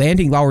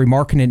landing Lauri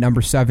Markkanen at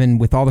number 7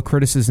 with all the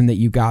criticism that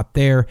you got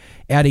there,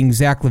 adding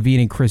Zach LaVine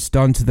and Chris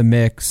Dunn to the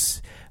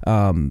mix,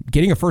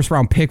 getting a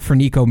first-round pick for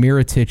Nico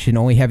Mirotic and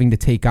only having to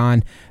take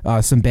on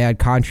some bad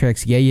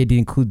contracts. Yeah, you did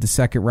include the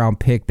second-round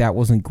pick. That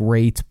wasn't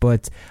great.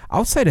 But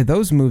outside of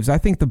those moves, I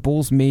think the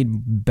Bulls made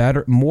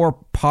more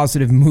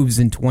positive moves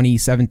in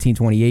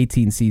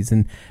 2017-2018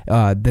 season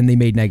than they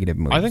made negative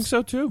moves. I think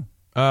so, too.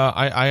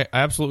 I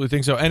absolutely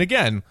think so. And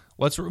again,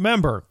 let's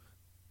remember,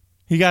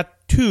 he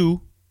got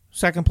 2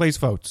 second-place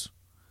votes,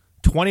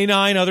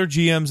 29 other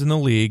GMs in the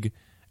league,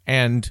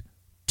 and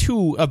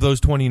 2 of those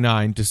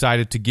 29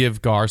 decided to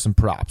give Gar some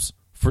props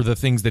for the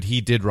things that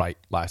he did right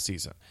last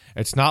season.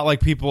 It's not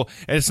like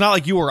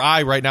you or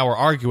I right now are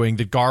arguing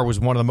that Gar was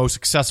one of the most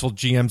successful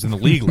GMs in the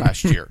league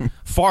last year.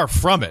 Far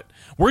from it.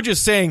 We're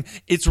just saying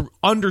it's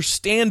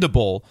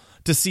understandable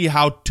to see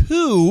how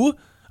 2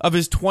 of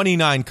his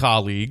 29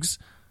 colleagues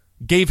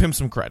gave him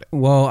some credit.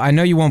 Well, I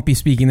know you won't be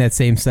speaking that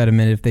same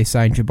sentiment if they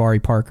sign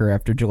Jabari Parker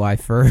after July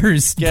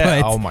 1st.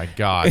 Yeah. Oh, my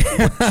God.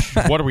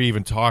 What are we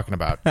even talking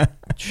about?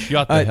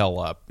 Shut the hell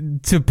up.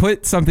 To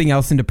put something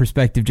else into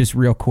perspective just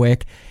real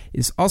quick,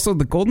 is also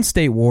the Golden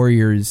State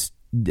Warriors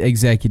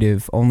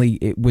executive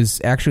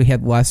actually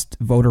had less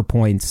voter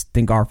points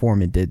than Gar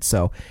Forman did.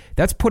 So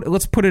let's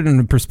put it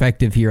in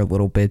perspective here a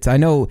little bit. I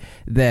know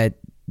that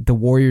the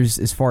Warriors,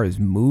 as far as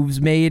moves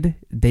made,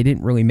 they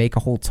didn't really make a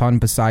whole ton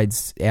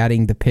besides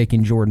adding the pick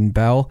in Jordan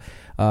Bell.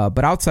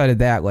 But outside of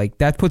that,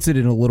 that puts it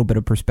in a little bit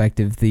of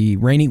perspective. The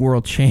reigning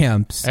world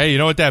champs. Hey, you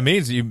know what that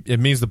means? It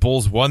means the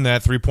Bulls won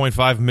that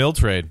 $3.5 million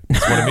trade.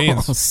 That's what it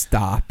means. Oh,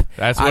 stop.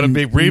 That's what it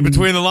means. Read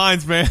between the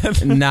lines, man.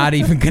 Not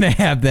even going to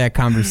have that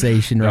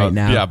conversation right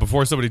now. Yeah,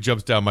 before somebody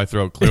jumps down my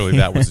throat, clearly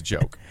that was a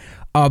joke.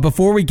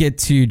 Before we get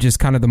to just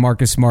kind of the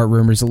Marcus Smart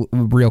rumors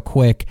real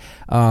quick,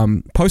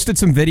 posted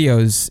some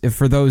videos,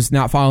 for those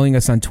not following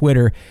us on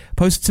Twitter,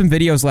 posted some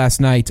videos last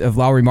night of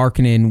Lauri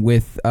Markkanen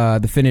with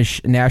the Finnish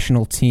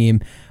national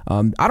team.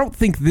 I don't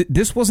think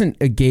this wasn't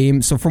a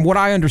game. So from what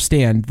I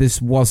understand,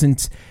 this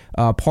wasn't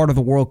part of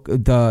the world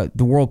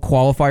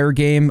qualifier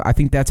game. I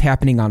think that's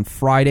happening on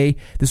Friday.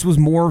 This was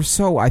more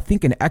so, I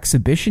think, an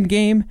exhibition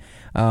game.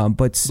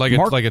 But like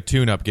a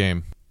tune-up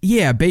game.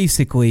 Yeah,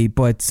 basically.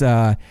 But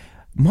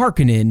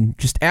Markkanen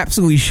just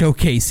absolutely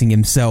showcasing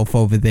himself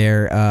over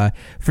there.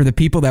 For the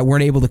people that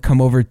weren't able to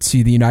come over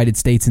to the United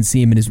States and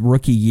see him in his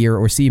rookie year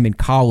or see him in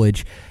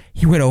college,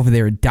 he went over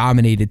there and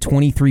dominated.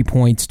 23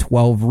 points,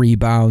 12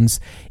 rebounds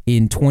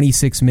in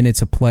 26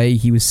 minutes of play.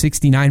 He was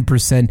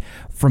 69%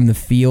 from the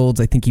field.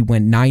 I think he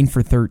went 9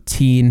 for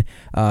 13.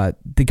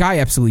 The guy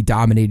absolutely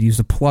dominated. He was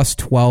a plus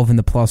 12 in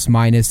the plus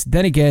minus.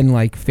 Then again,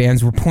 like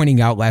fans were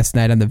pointing out last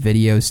night on the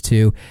videos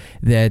too,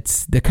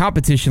 that the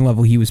competition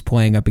level he was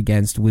playing up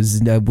against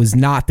was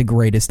not the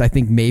greatest. I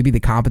think maybe the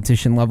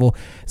competition level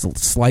is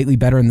slightly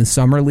better in the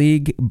summer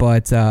league,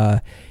 but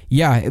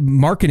yeah,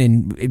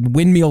 Markkanen,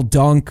 windmill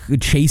dunk,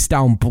 chase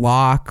down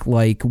block,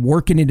 like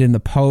working it in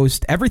the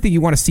post, everything you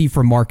want to see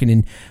from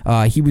Markkanen.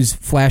 He was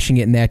flashing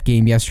it in that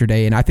game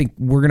yesterday, and I think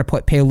we're going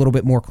to pay a little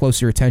bit more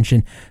closer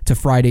attention to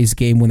Friday's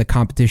game when the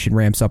competition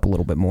ramps up a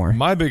little bit more.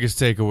 My biggest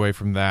takeaway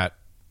from that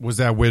was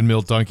that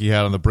windmill dunk he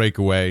had on the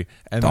breakaway,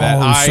 and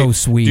so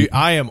sweet. Dude,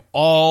 I am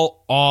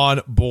all on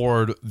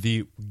board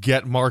the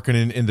get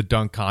Markkanen in the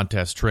dunk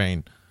contest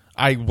train.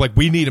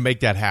 We need to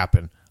make that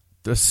happen.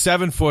 The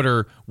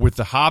 7-footer with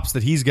the hops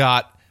that he's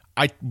got,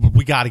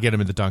 we got to get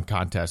him in the dunk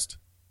contest.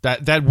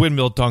 That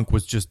windmill dunk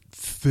was just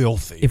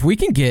filthy. If we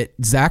can get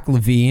Zach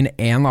LaVine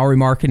and Lauri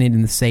Markkanen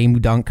in the same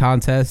dunk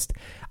contest,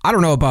 I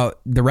don't know about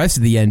the rest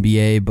of the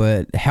NBA,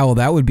 but hell,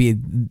 that would be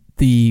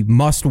the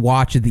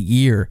must-watch of the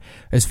year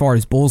as far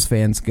as Bulls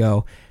fans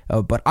go.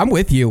 But I'm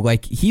with you.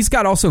 Like, he's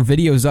got also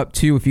videos up,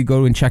 too, if you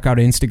go and check out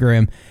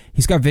Instagram.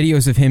 He's got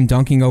videos of him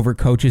dunking over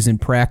coaches in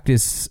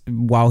practice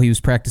while he was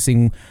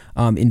practicing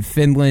in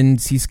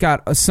Finland. He's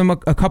got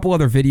a couple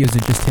other videos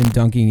of just him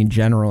dunking in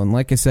general. And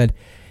like I said,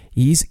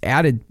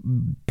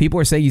 people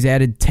are saying he's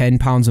added 10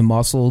 pounds of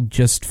muscle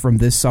just from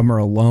this summer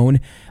alone.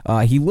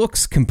 He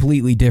looks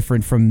completely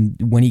different from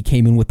when he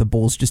came in with the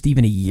Bulls just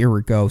even a year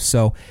ago.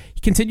 So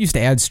he continues to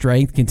add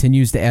strength,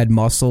 continues to add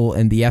muscle,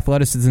 and the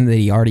athleticism that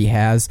he already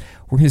has.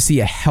 We're going to see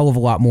a hell of a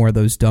lot more of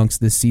those dunks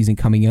this season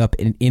coming up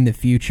in the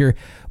future.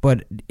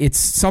 But it's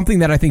something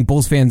that I think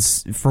Bulls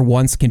fans, for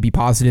once, can be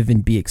positive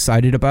and be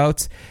excited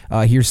about.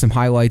 Here's some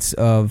highlights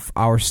of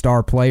our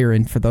star player.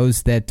 And for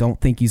those that don't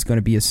think he's going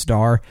to be a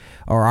star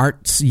or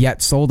aren't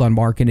yet sold on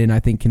Markkanen, I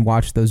think can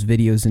watch those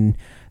videos and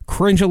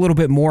cringe a little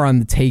bit more on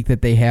the take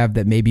that they have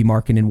that maybe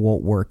Markkanen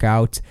won't work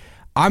out.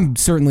 I'm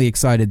certainly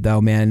excited,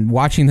 though, man.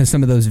 Watching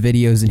some of those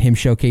videos and him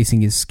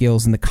showcasing his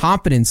skills and the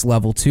confidence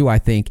level, too, I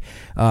think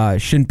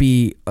shouldn't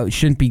be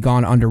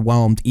gone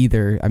underwhelmed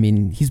either. I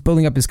mean, he's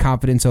building up his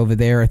confidence over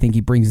there. I think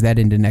he brings that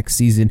into next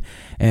season,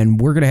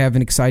 and we're going to have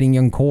an exciting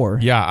young core.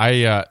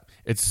 Yeah,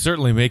 it's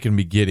certainly making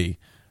me giddy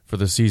for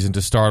the season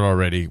to start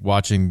already,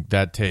 watching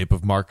that tape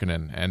of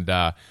Markkanen.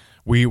 And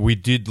we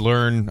did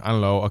learn, I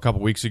don't know, a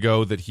couple weeks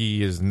ago that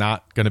he is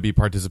not going to be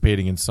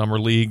participating in Summer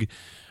League.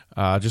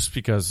 Just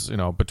because,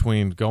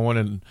 between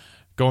going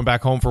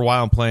back home for a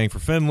while and playing for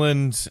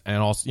Finland,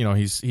 and also,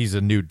 he's a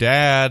new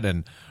dad,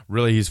 and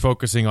really he's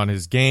focusing on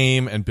his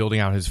game and building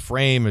out his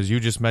frame, as you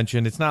just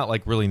mentioned. It's not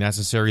like really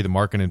necessary the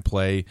Markkanen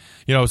play.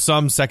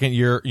 Some second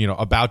year,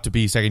 about to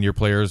be second year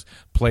players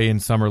play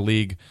in Summer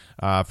League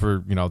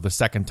for the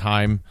second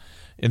time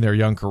in their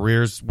young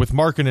careers. With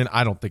Markkanen,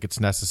 I don't think it's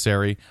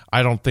necessary.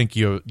 I don't think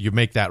you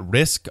make that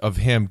risk of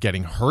him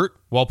getting hurt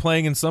while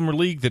playing in Summer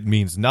League. That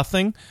means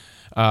nothing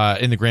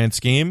in the grand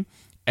scheme.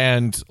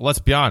 And let's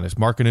be honest,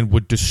 Markkanen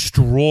would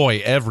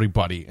destroy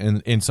everybody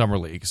in Summer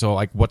League.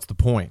 So, what's the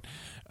point?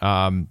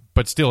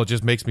 But still, it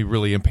just makes me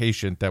really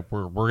impatient that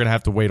we're going to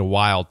have to wait a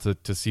while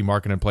to see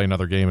Markkanen play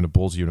another game in a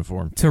Bulls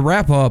uniform. To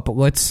wrap up,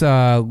 let's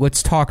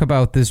talk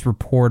about this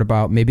report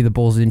about maybe the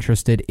Bulls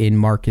interested in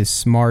Marcus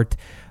Smart.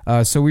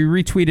 So we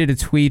retweeted a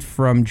tweet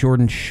from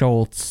Jordan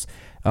Schultz.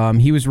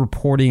 He was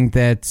reporting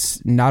that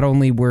not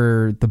only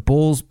were the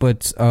Bulls,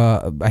 but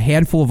a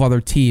handful of other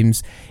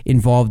teams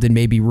involved and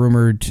maybe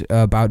rumored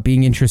about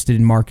being interested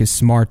in Marcus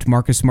Smart.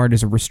 Marcus Smart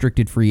is a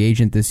restricted free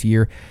agent this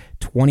year,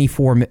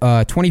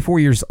 24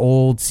 years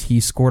old. He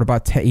scored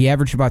he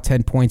averaged about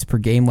 10 points per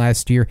game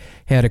last year,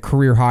 had a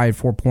career high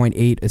of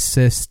 4.8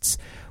 assists.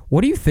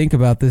 What do you think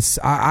about this?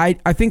 I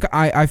think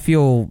I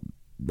feel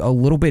a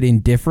little bit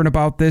indifferent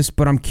about this,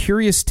 but I'm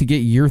curious to get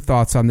your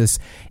thoughts on this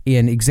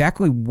and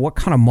exactly what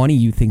kind of money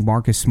you think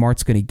Marcus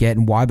Smart's going to get,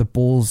 and why the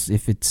Bulls,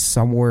 if it's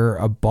somewhere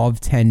above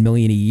 $10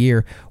 million a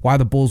year, why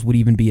the Bulls would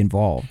even be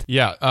involved.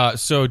 Yeah.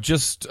 So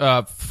just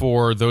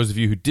for those of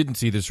you who didn't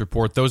see this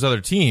report, those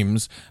other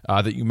teams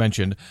that you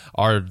mentioned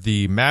are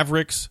the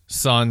Mavericks,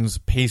 Suns,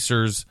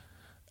 Pacers,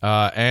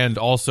 and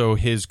also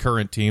his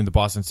current team, the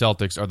Boston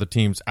Celtics, are the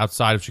teams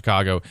outside of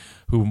Chicago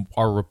who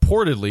are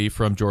reportedly,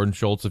 from Jordan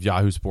Schultz of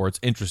Yahoo Sports,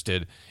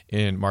 interested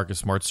in Marcus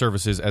Smart's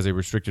services as a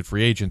restricted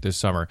free agent this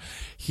summer.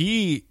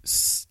 He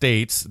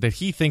states that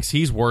he thinks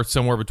he's worth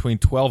somewhere between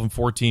 $12 and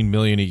 $14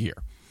 million a year.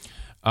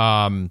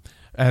 And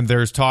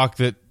there's talk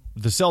that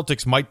the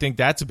Celtics might think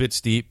that's a bit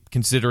steep,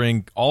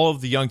 considering all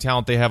of the young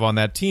talent they have on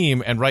that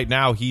team. And right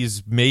now,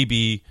 he's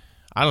maybe,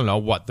 I don't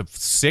know, the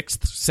 6th,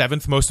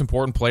 7th most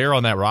important player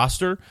on that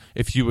roster,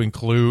 if you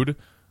include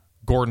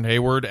Gordon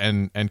Hayward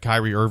and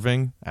Kyrie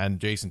Irving and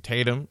Jason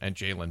Tatum and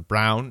Jaylen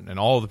Brown and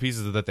all the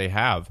pieces that they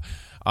have.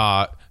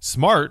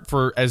 Smart,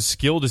 for as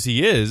skilled as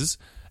he is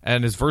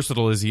and as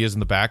versatile as he is in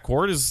the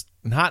backcourt, is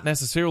not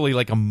necessarily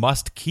like a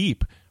must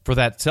keep for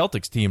that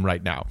Celtics team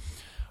right now.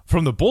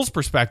 From the Bulls'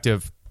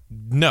 perspective,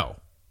 no.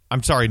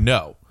 I'm sorry,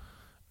 no.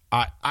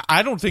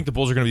 I don't think the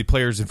Bulls are going to be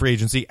players in free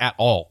agency at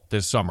all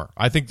this summer.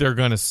 I think they're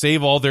going to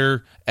save all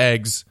their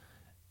eggs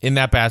in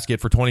that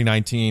basket for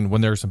 2019 when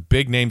there are some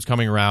big names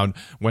coming around,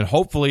 when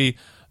hopefully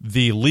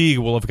the league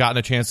will have gotten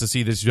a chance to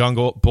see this young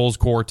Bulls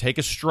core take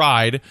a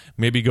stride,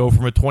 maybe go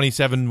from a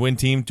 27-win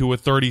team to a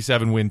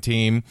 37-win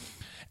team.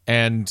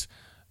 And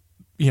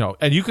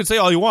and you could say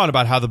all you want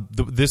about how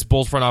this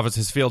Bulls front office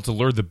has failed to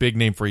lure the big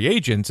name free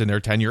agents in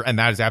their tenure, and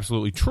that is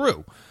absolutely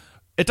true.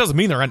 It doesn't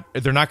mean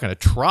they're not going to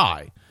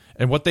try.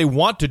 And what they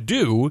want to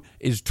do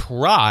is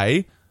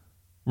try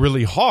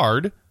really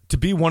hard to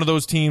be one of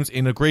those teams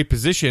in a great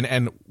position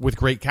and with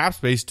great cap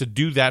space to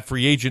do that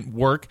free agent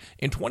work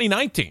in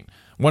 2019,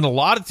 when a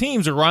lot of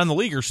teams around the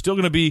league are still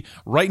going to be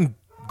writing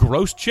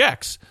gross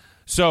checks.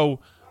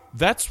 So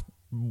that's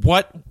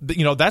what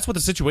the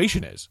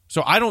situation is.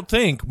 So I don't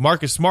think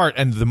Marcus Smart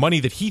and the money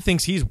that he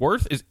thinks he's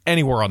worth is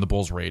anywhere on the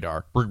Bulls'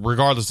 radar,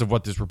 regardless of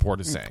what this report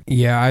is saying.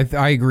 Yeah,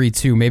 I agree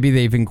too. Maybe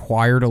they've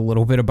inquired a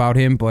little bit about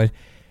him, but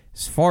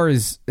as far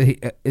as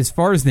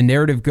the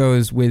narrative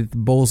goes with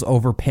Bulls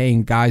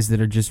overpaying guys that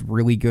are just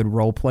really good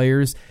role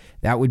players,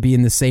 that would be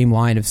in the same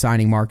line of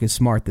signing Marcus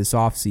Smart this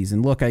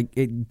offseason. Look,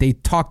 they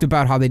talked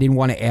about how they didn't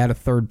want to add a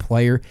third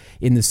player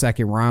in the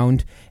second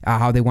round,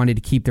 how they wanted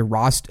to keep their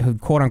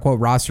quote-unquote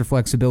roster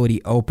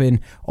flexibility open.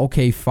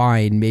 Okay,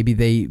 fine. Maybe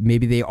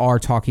they are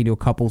talking to a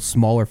couple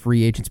smaller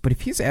free agents, but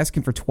if he's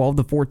asking for $12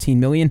 to $14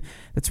 million,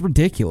 that's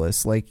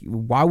ridiculous. Like,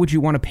 why would you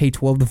want to pay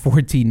 $12 to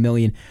 $14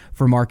 million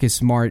for Marcus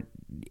Smart?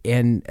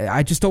 And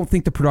I just don't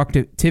think the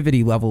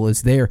productivity level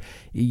is there.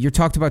 You're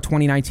talked about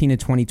 2019 and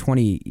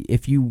 2020.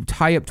 If you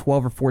tie up $12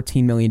 or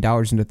 $14 million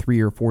in a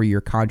 3 or 4 year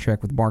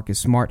contract with Marcus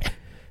Smart,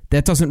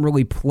 that doesn't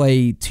really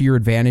play to your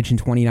advantage in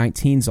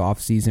 2019's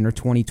offseason or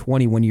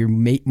 2020 when you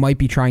might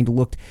be trying to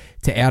look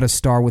to add a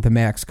star with a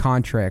max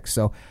contract.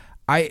 So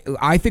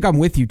I think I'm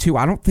with you, too.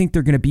 I don't think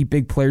they're going to be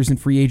big players in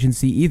free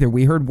agency either.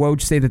 We heard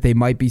Woj say that they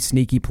might be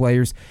sneaky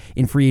players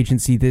in free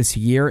agency this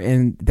year,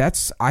 and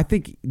I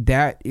think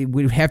that it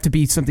would have to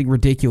be something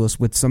ridiculous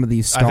with some of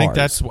these stars. I think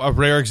that's a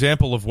rare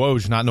example of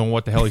Woj not knowing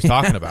what the hell he's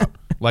talking about.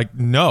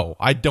 No,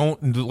 I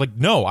don't. And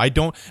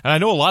I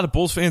know a lot of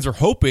Bulls fans are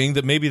hoping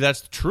that maybe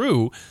that's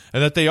true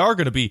and that they are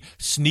going to be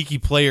sneaky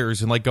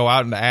players and go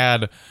out and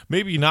add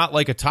maybe not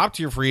like a top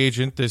tier free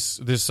agent this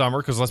summer,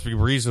 because let's be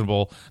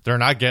reasonable, they're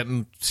not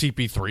getting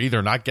CP3,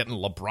 they're not getting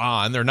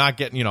LeBron, they're not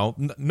getting,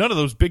 none of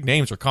those big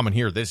names are coming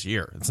here this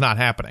year. It's not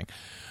happening.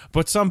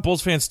 But some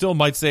Bulls fans still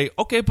might say,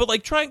 okay,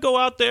 but try and go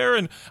out there.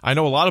 And I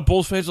know a lot of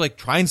Bulls fans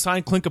try and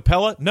sign Clint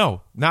Capella.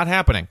 No, not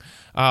happening.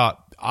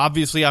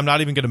 Obviously, I'm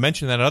not even going to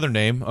mention that other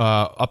name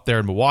up there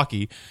in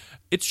Milwaukee.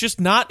 It's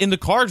just not in the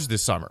cards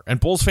this summer, and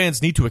Bulls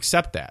fans need to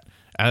accept that.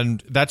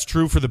 And that's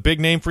true for the big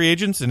name free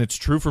agents, and it's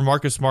true for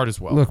Marcus Smart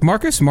as well. Look,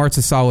 Marcus Smart's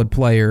a solid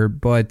player,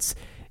 but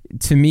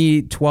to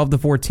me, $12 to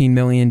 $14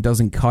 million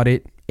doesn't cut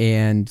it.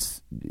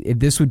 And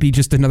this would be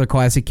just another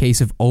classic case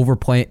of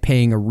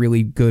overpaying a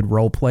really good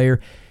role player.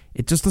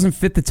 It just doesn't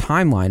fit the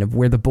timeline of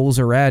where the Bulls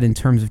are at in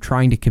terms of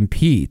trying to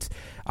compete.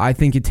 I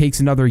think it takes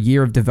another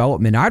year of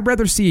development. I'd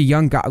rather see a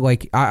young guy,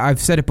 I've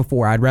said it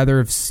before, I'd rather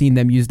have seen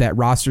them use that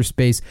roster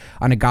space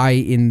on a guy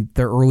in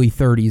their early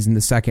 30s in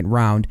the second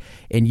round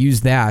and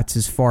use that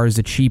as far as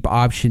a cheap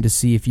option to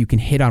see if you can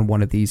hit on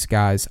one of these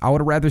guys. I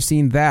would have rather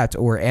seen that,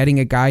 or adding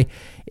a guy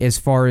as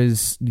far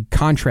as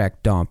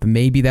contract dump.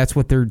 Maybe that's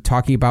what they're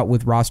talking about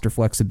with roster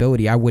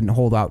flexibility. I wouldn't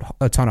hold out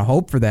a ton of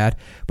hope for that,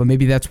 but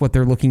maybe that's what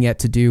they're looking at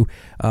to do,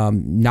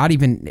 not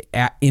even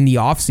in the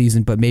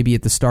offseason, but maybe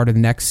at the start of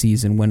the next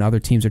season when other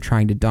teams are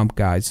trying to dump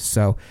guys.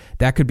 So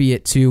that could be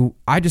it too.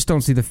 I just don't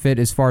see the fit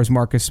as far as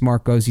Marcus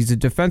Smart goes. He's a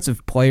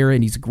defensive player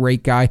and he's a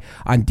great guy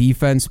on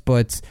defense,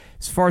 but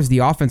as far as the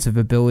offensive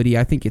ability,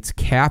 I think it's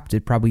capped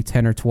at probably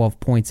 10 or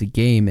 12 points a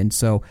game. And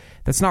so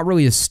that's not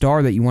really a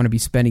star that you want to be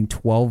spending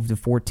 $12 to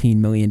 $14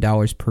 million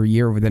per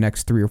year over the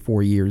next 3 or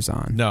 4 years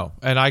on. No,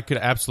 and I could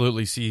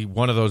absolutely see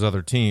one of those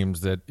other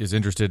teams that is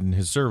interested in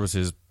his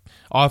services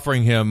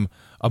offering him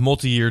a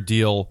multi-year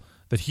deal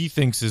that he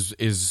thinks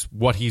is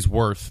what he's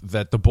worth,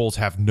 that the Bulls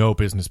have no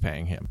business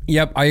paying him.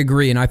 Yep, I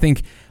agree. And I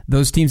think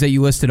those teams that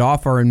you listed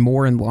off are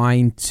more in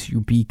line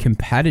to be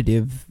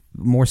competitive,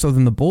 more so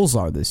than the Bulls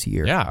are this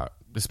year. Yeah,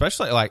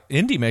 especially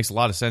Indy makes a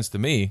lot of sense to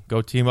me.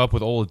 Go team up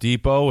with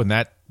Oladipo and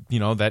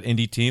that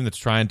Indy team that's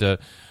trying to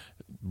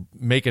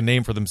make a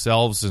name for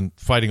themselves and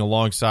fighting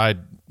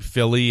alongside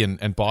Philly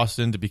and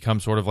Boston to become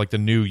sort of the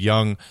new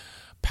young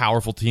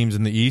powerful teams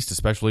in the East,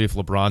 especially if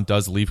LeBron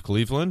does leave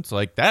Cleveland.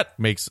 That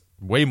makes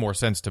way more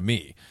sense to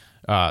me.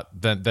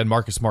 than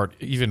Marcus Smart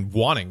even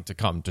wanting to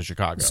come to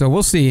Chicago. So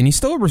we'll see. And he's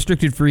still a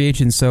restricted free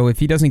agent, so if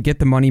he doesn't get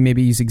the money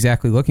maybe he's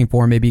exactly looking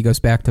for, maybe he goes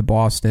back to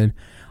Boston.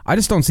 I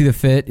just don't see the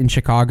fit in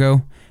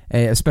Chicago,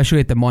 especially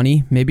at the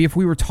money. Maybe if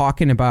we were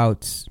talking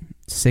about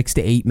 $6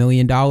 to $8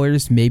 million,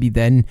 maybe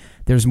then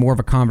there's more of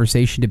a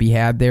conversation to be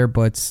had there.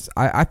 But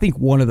I think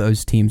one of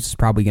those teams is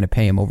probably going to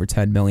pay him over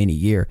 $10 million a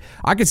year.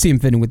 I could see him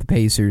fitting with the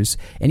Pacers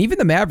and even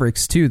the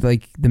Mavericks too.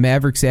 Like the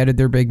Mavericks added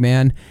their big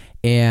man,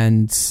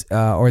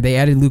 or they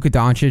added Luka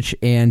Doncic,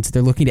 and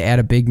they're looking to add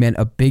a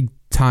big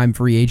time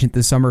free agent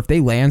this summer. If they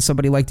land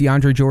somebody like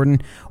DeAndre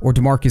Jordan or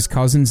DeMarcus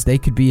Cousins, they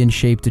could be in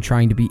shape to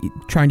trying to be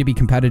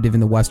competitive in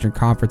the Western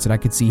Conference, and I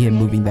could see him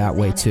moving that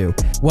way too.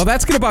 Well,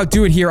 that's gonna about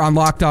do it here on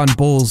Locked On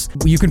Bulls.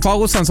 You can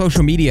follow us on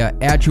social media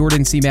at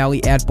Jordan C.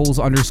 Malley, at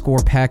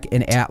Bulls_Peck,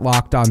 and at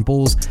Locked On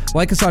Bulls.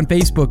 Like us on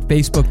Facebook,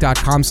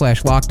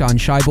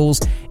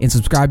 facebook.com/LockedOnShyBulls, and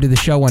subscribe to the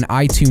show on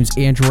iTunes,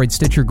 Android,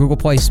 Stitcher, Google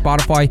Play,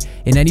 Spotify,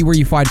 and anywhere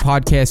you find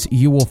podcasts,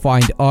 you will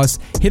find us.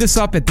 Hit us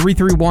up at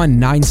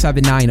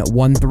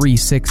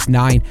 331-979-1369.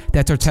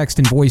 That's our text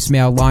and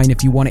voicemail line.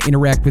 If you want to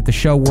interact with the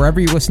show, wherever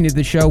you're listening to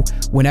the show,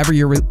 whenever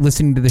you're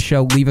listening to the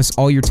show, leave us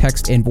all your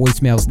text and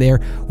voicemails there.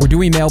 We're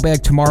doing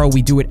mailbag tomorrow.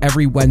 We do it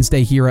every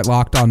Wednesday here at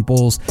Locked On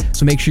Bulls,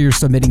 so make sure you're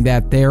submitting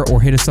that there,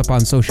 or hit us up on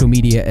social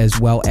media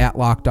as well at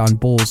Locked On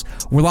Bulls.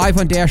 We're live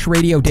on Dash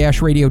Radio,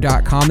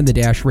 DashRadio.com, and the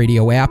Dash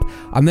Radio app.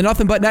 On the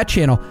Nothing But Net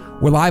channel,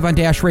 we're live on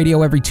Dash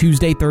Radio every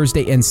Tuesday,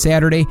 Thursday, and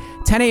Saturday,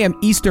 10 a.m.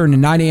 Eastern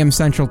and 9 a.m.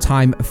 Central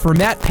Time. For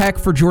Matt Peck,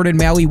 for Jordan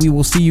Malley, we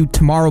will see you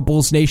tomorrow,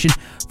 Bulls Nation,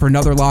 for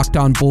another Locked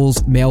On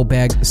Bulls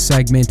mailbag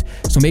segment.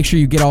 So make sure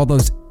you get all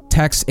those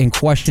texts and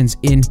questions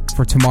in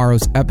for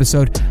tomorrow's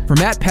episode. For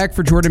Matt Peck,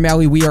 for Jordan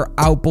Malley, we are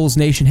out, Bulls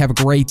Nation. Have a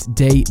great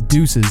day.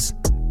 Deuces.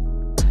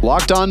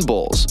 Locked On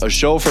Bulls, a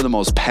show for the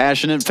most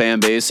passionate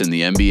fan base in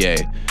the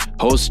NBA.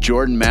 Hosts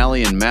Jordan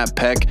Malley and Matt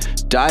Peck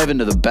dive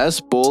into the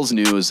best Bulls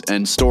news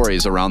and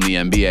stories around the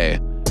NBA.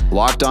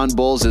 Locked On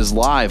Bulls is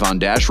live on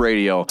Dash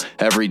Radio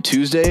every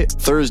Tuesday,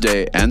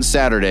 Thursday, and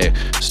Saturday,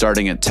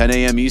 starting at 10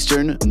 a.m.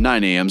 Eastern,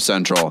 9 a.m.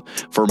 Central.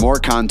 For more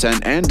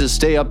content and to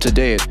stay up to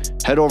date,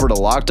 head over to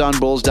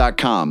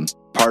LockedOnBulls.com,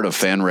 part of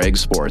FanRag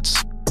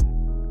Sports.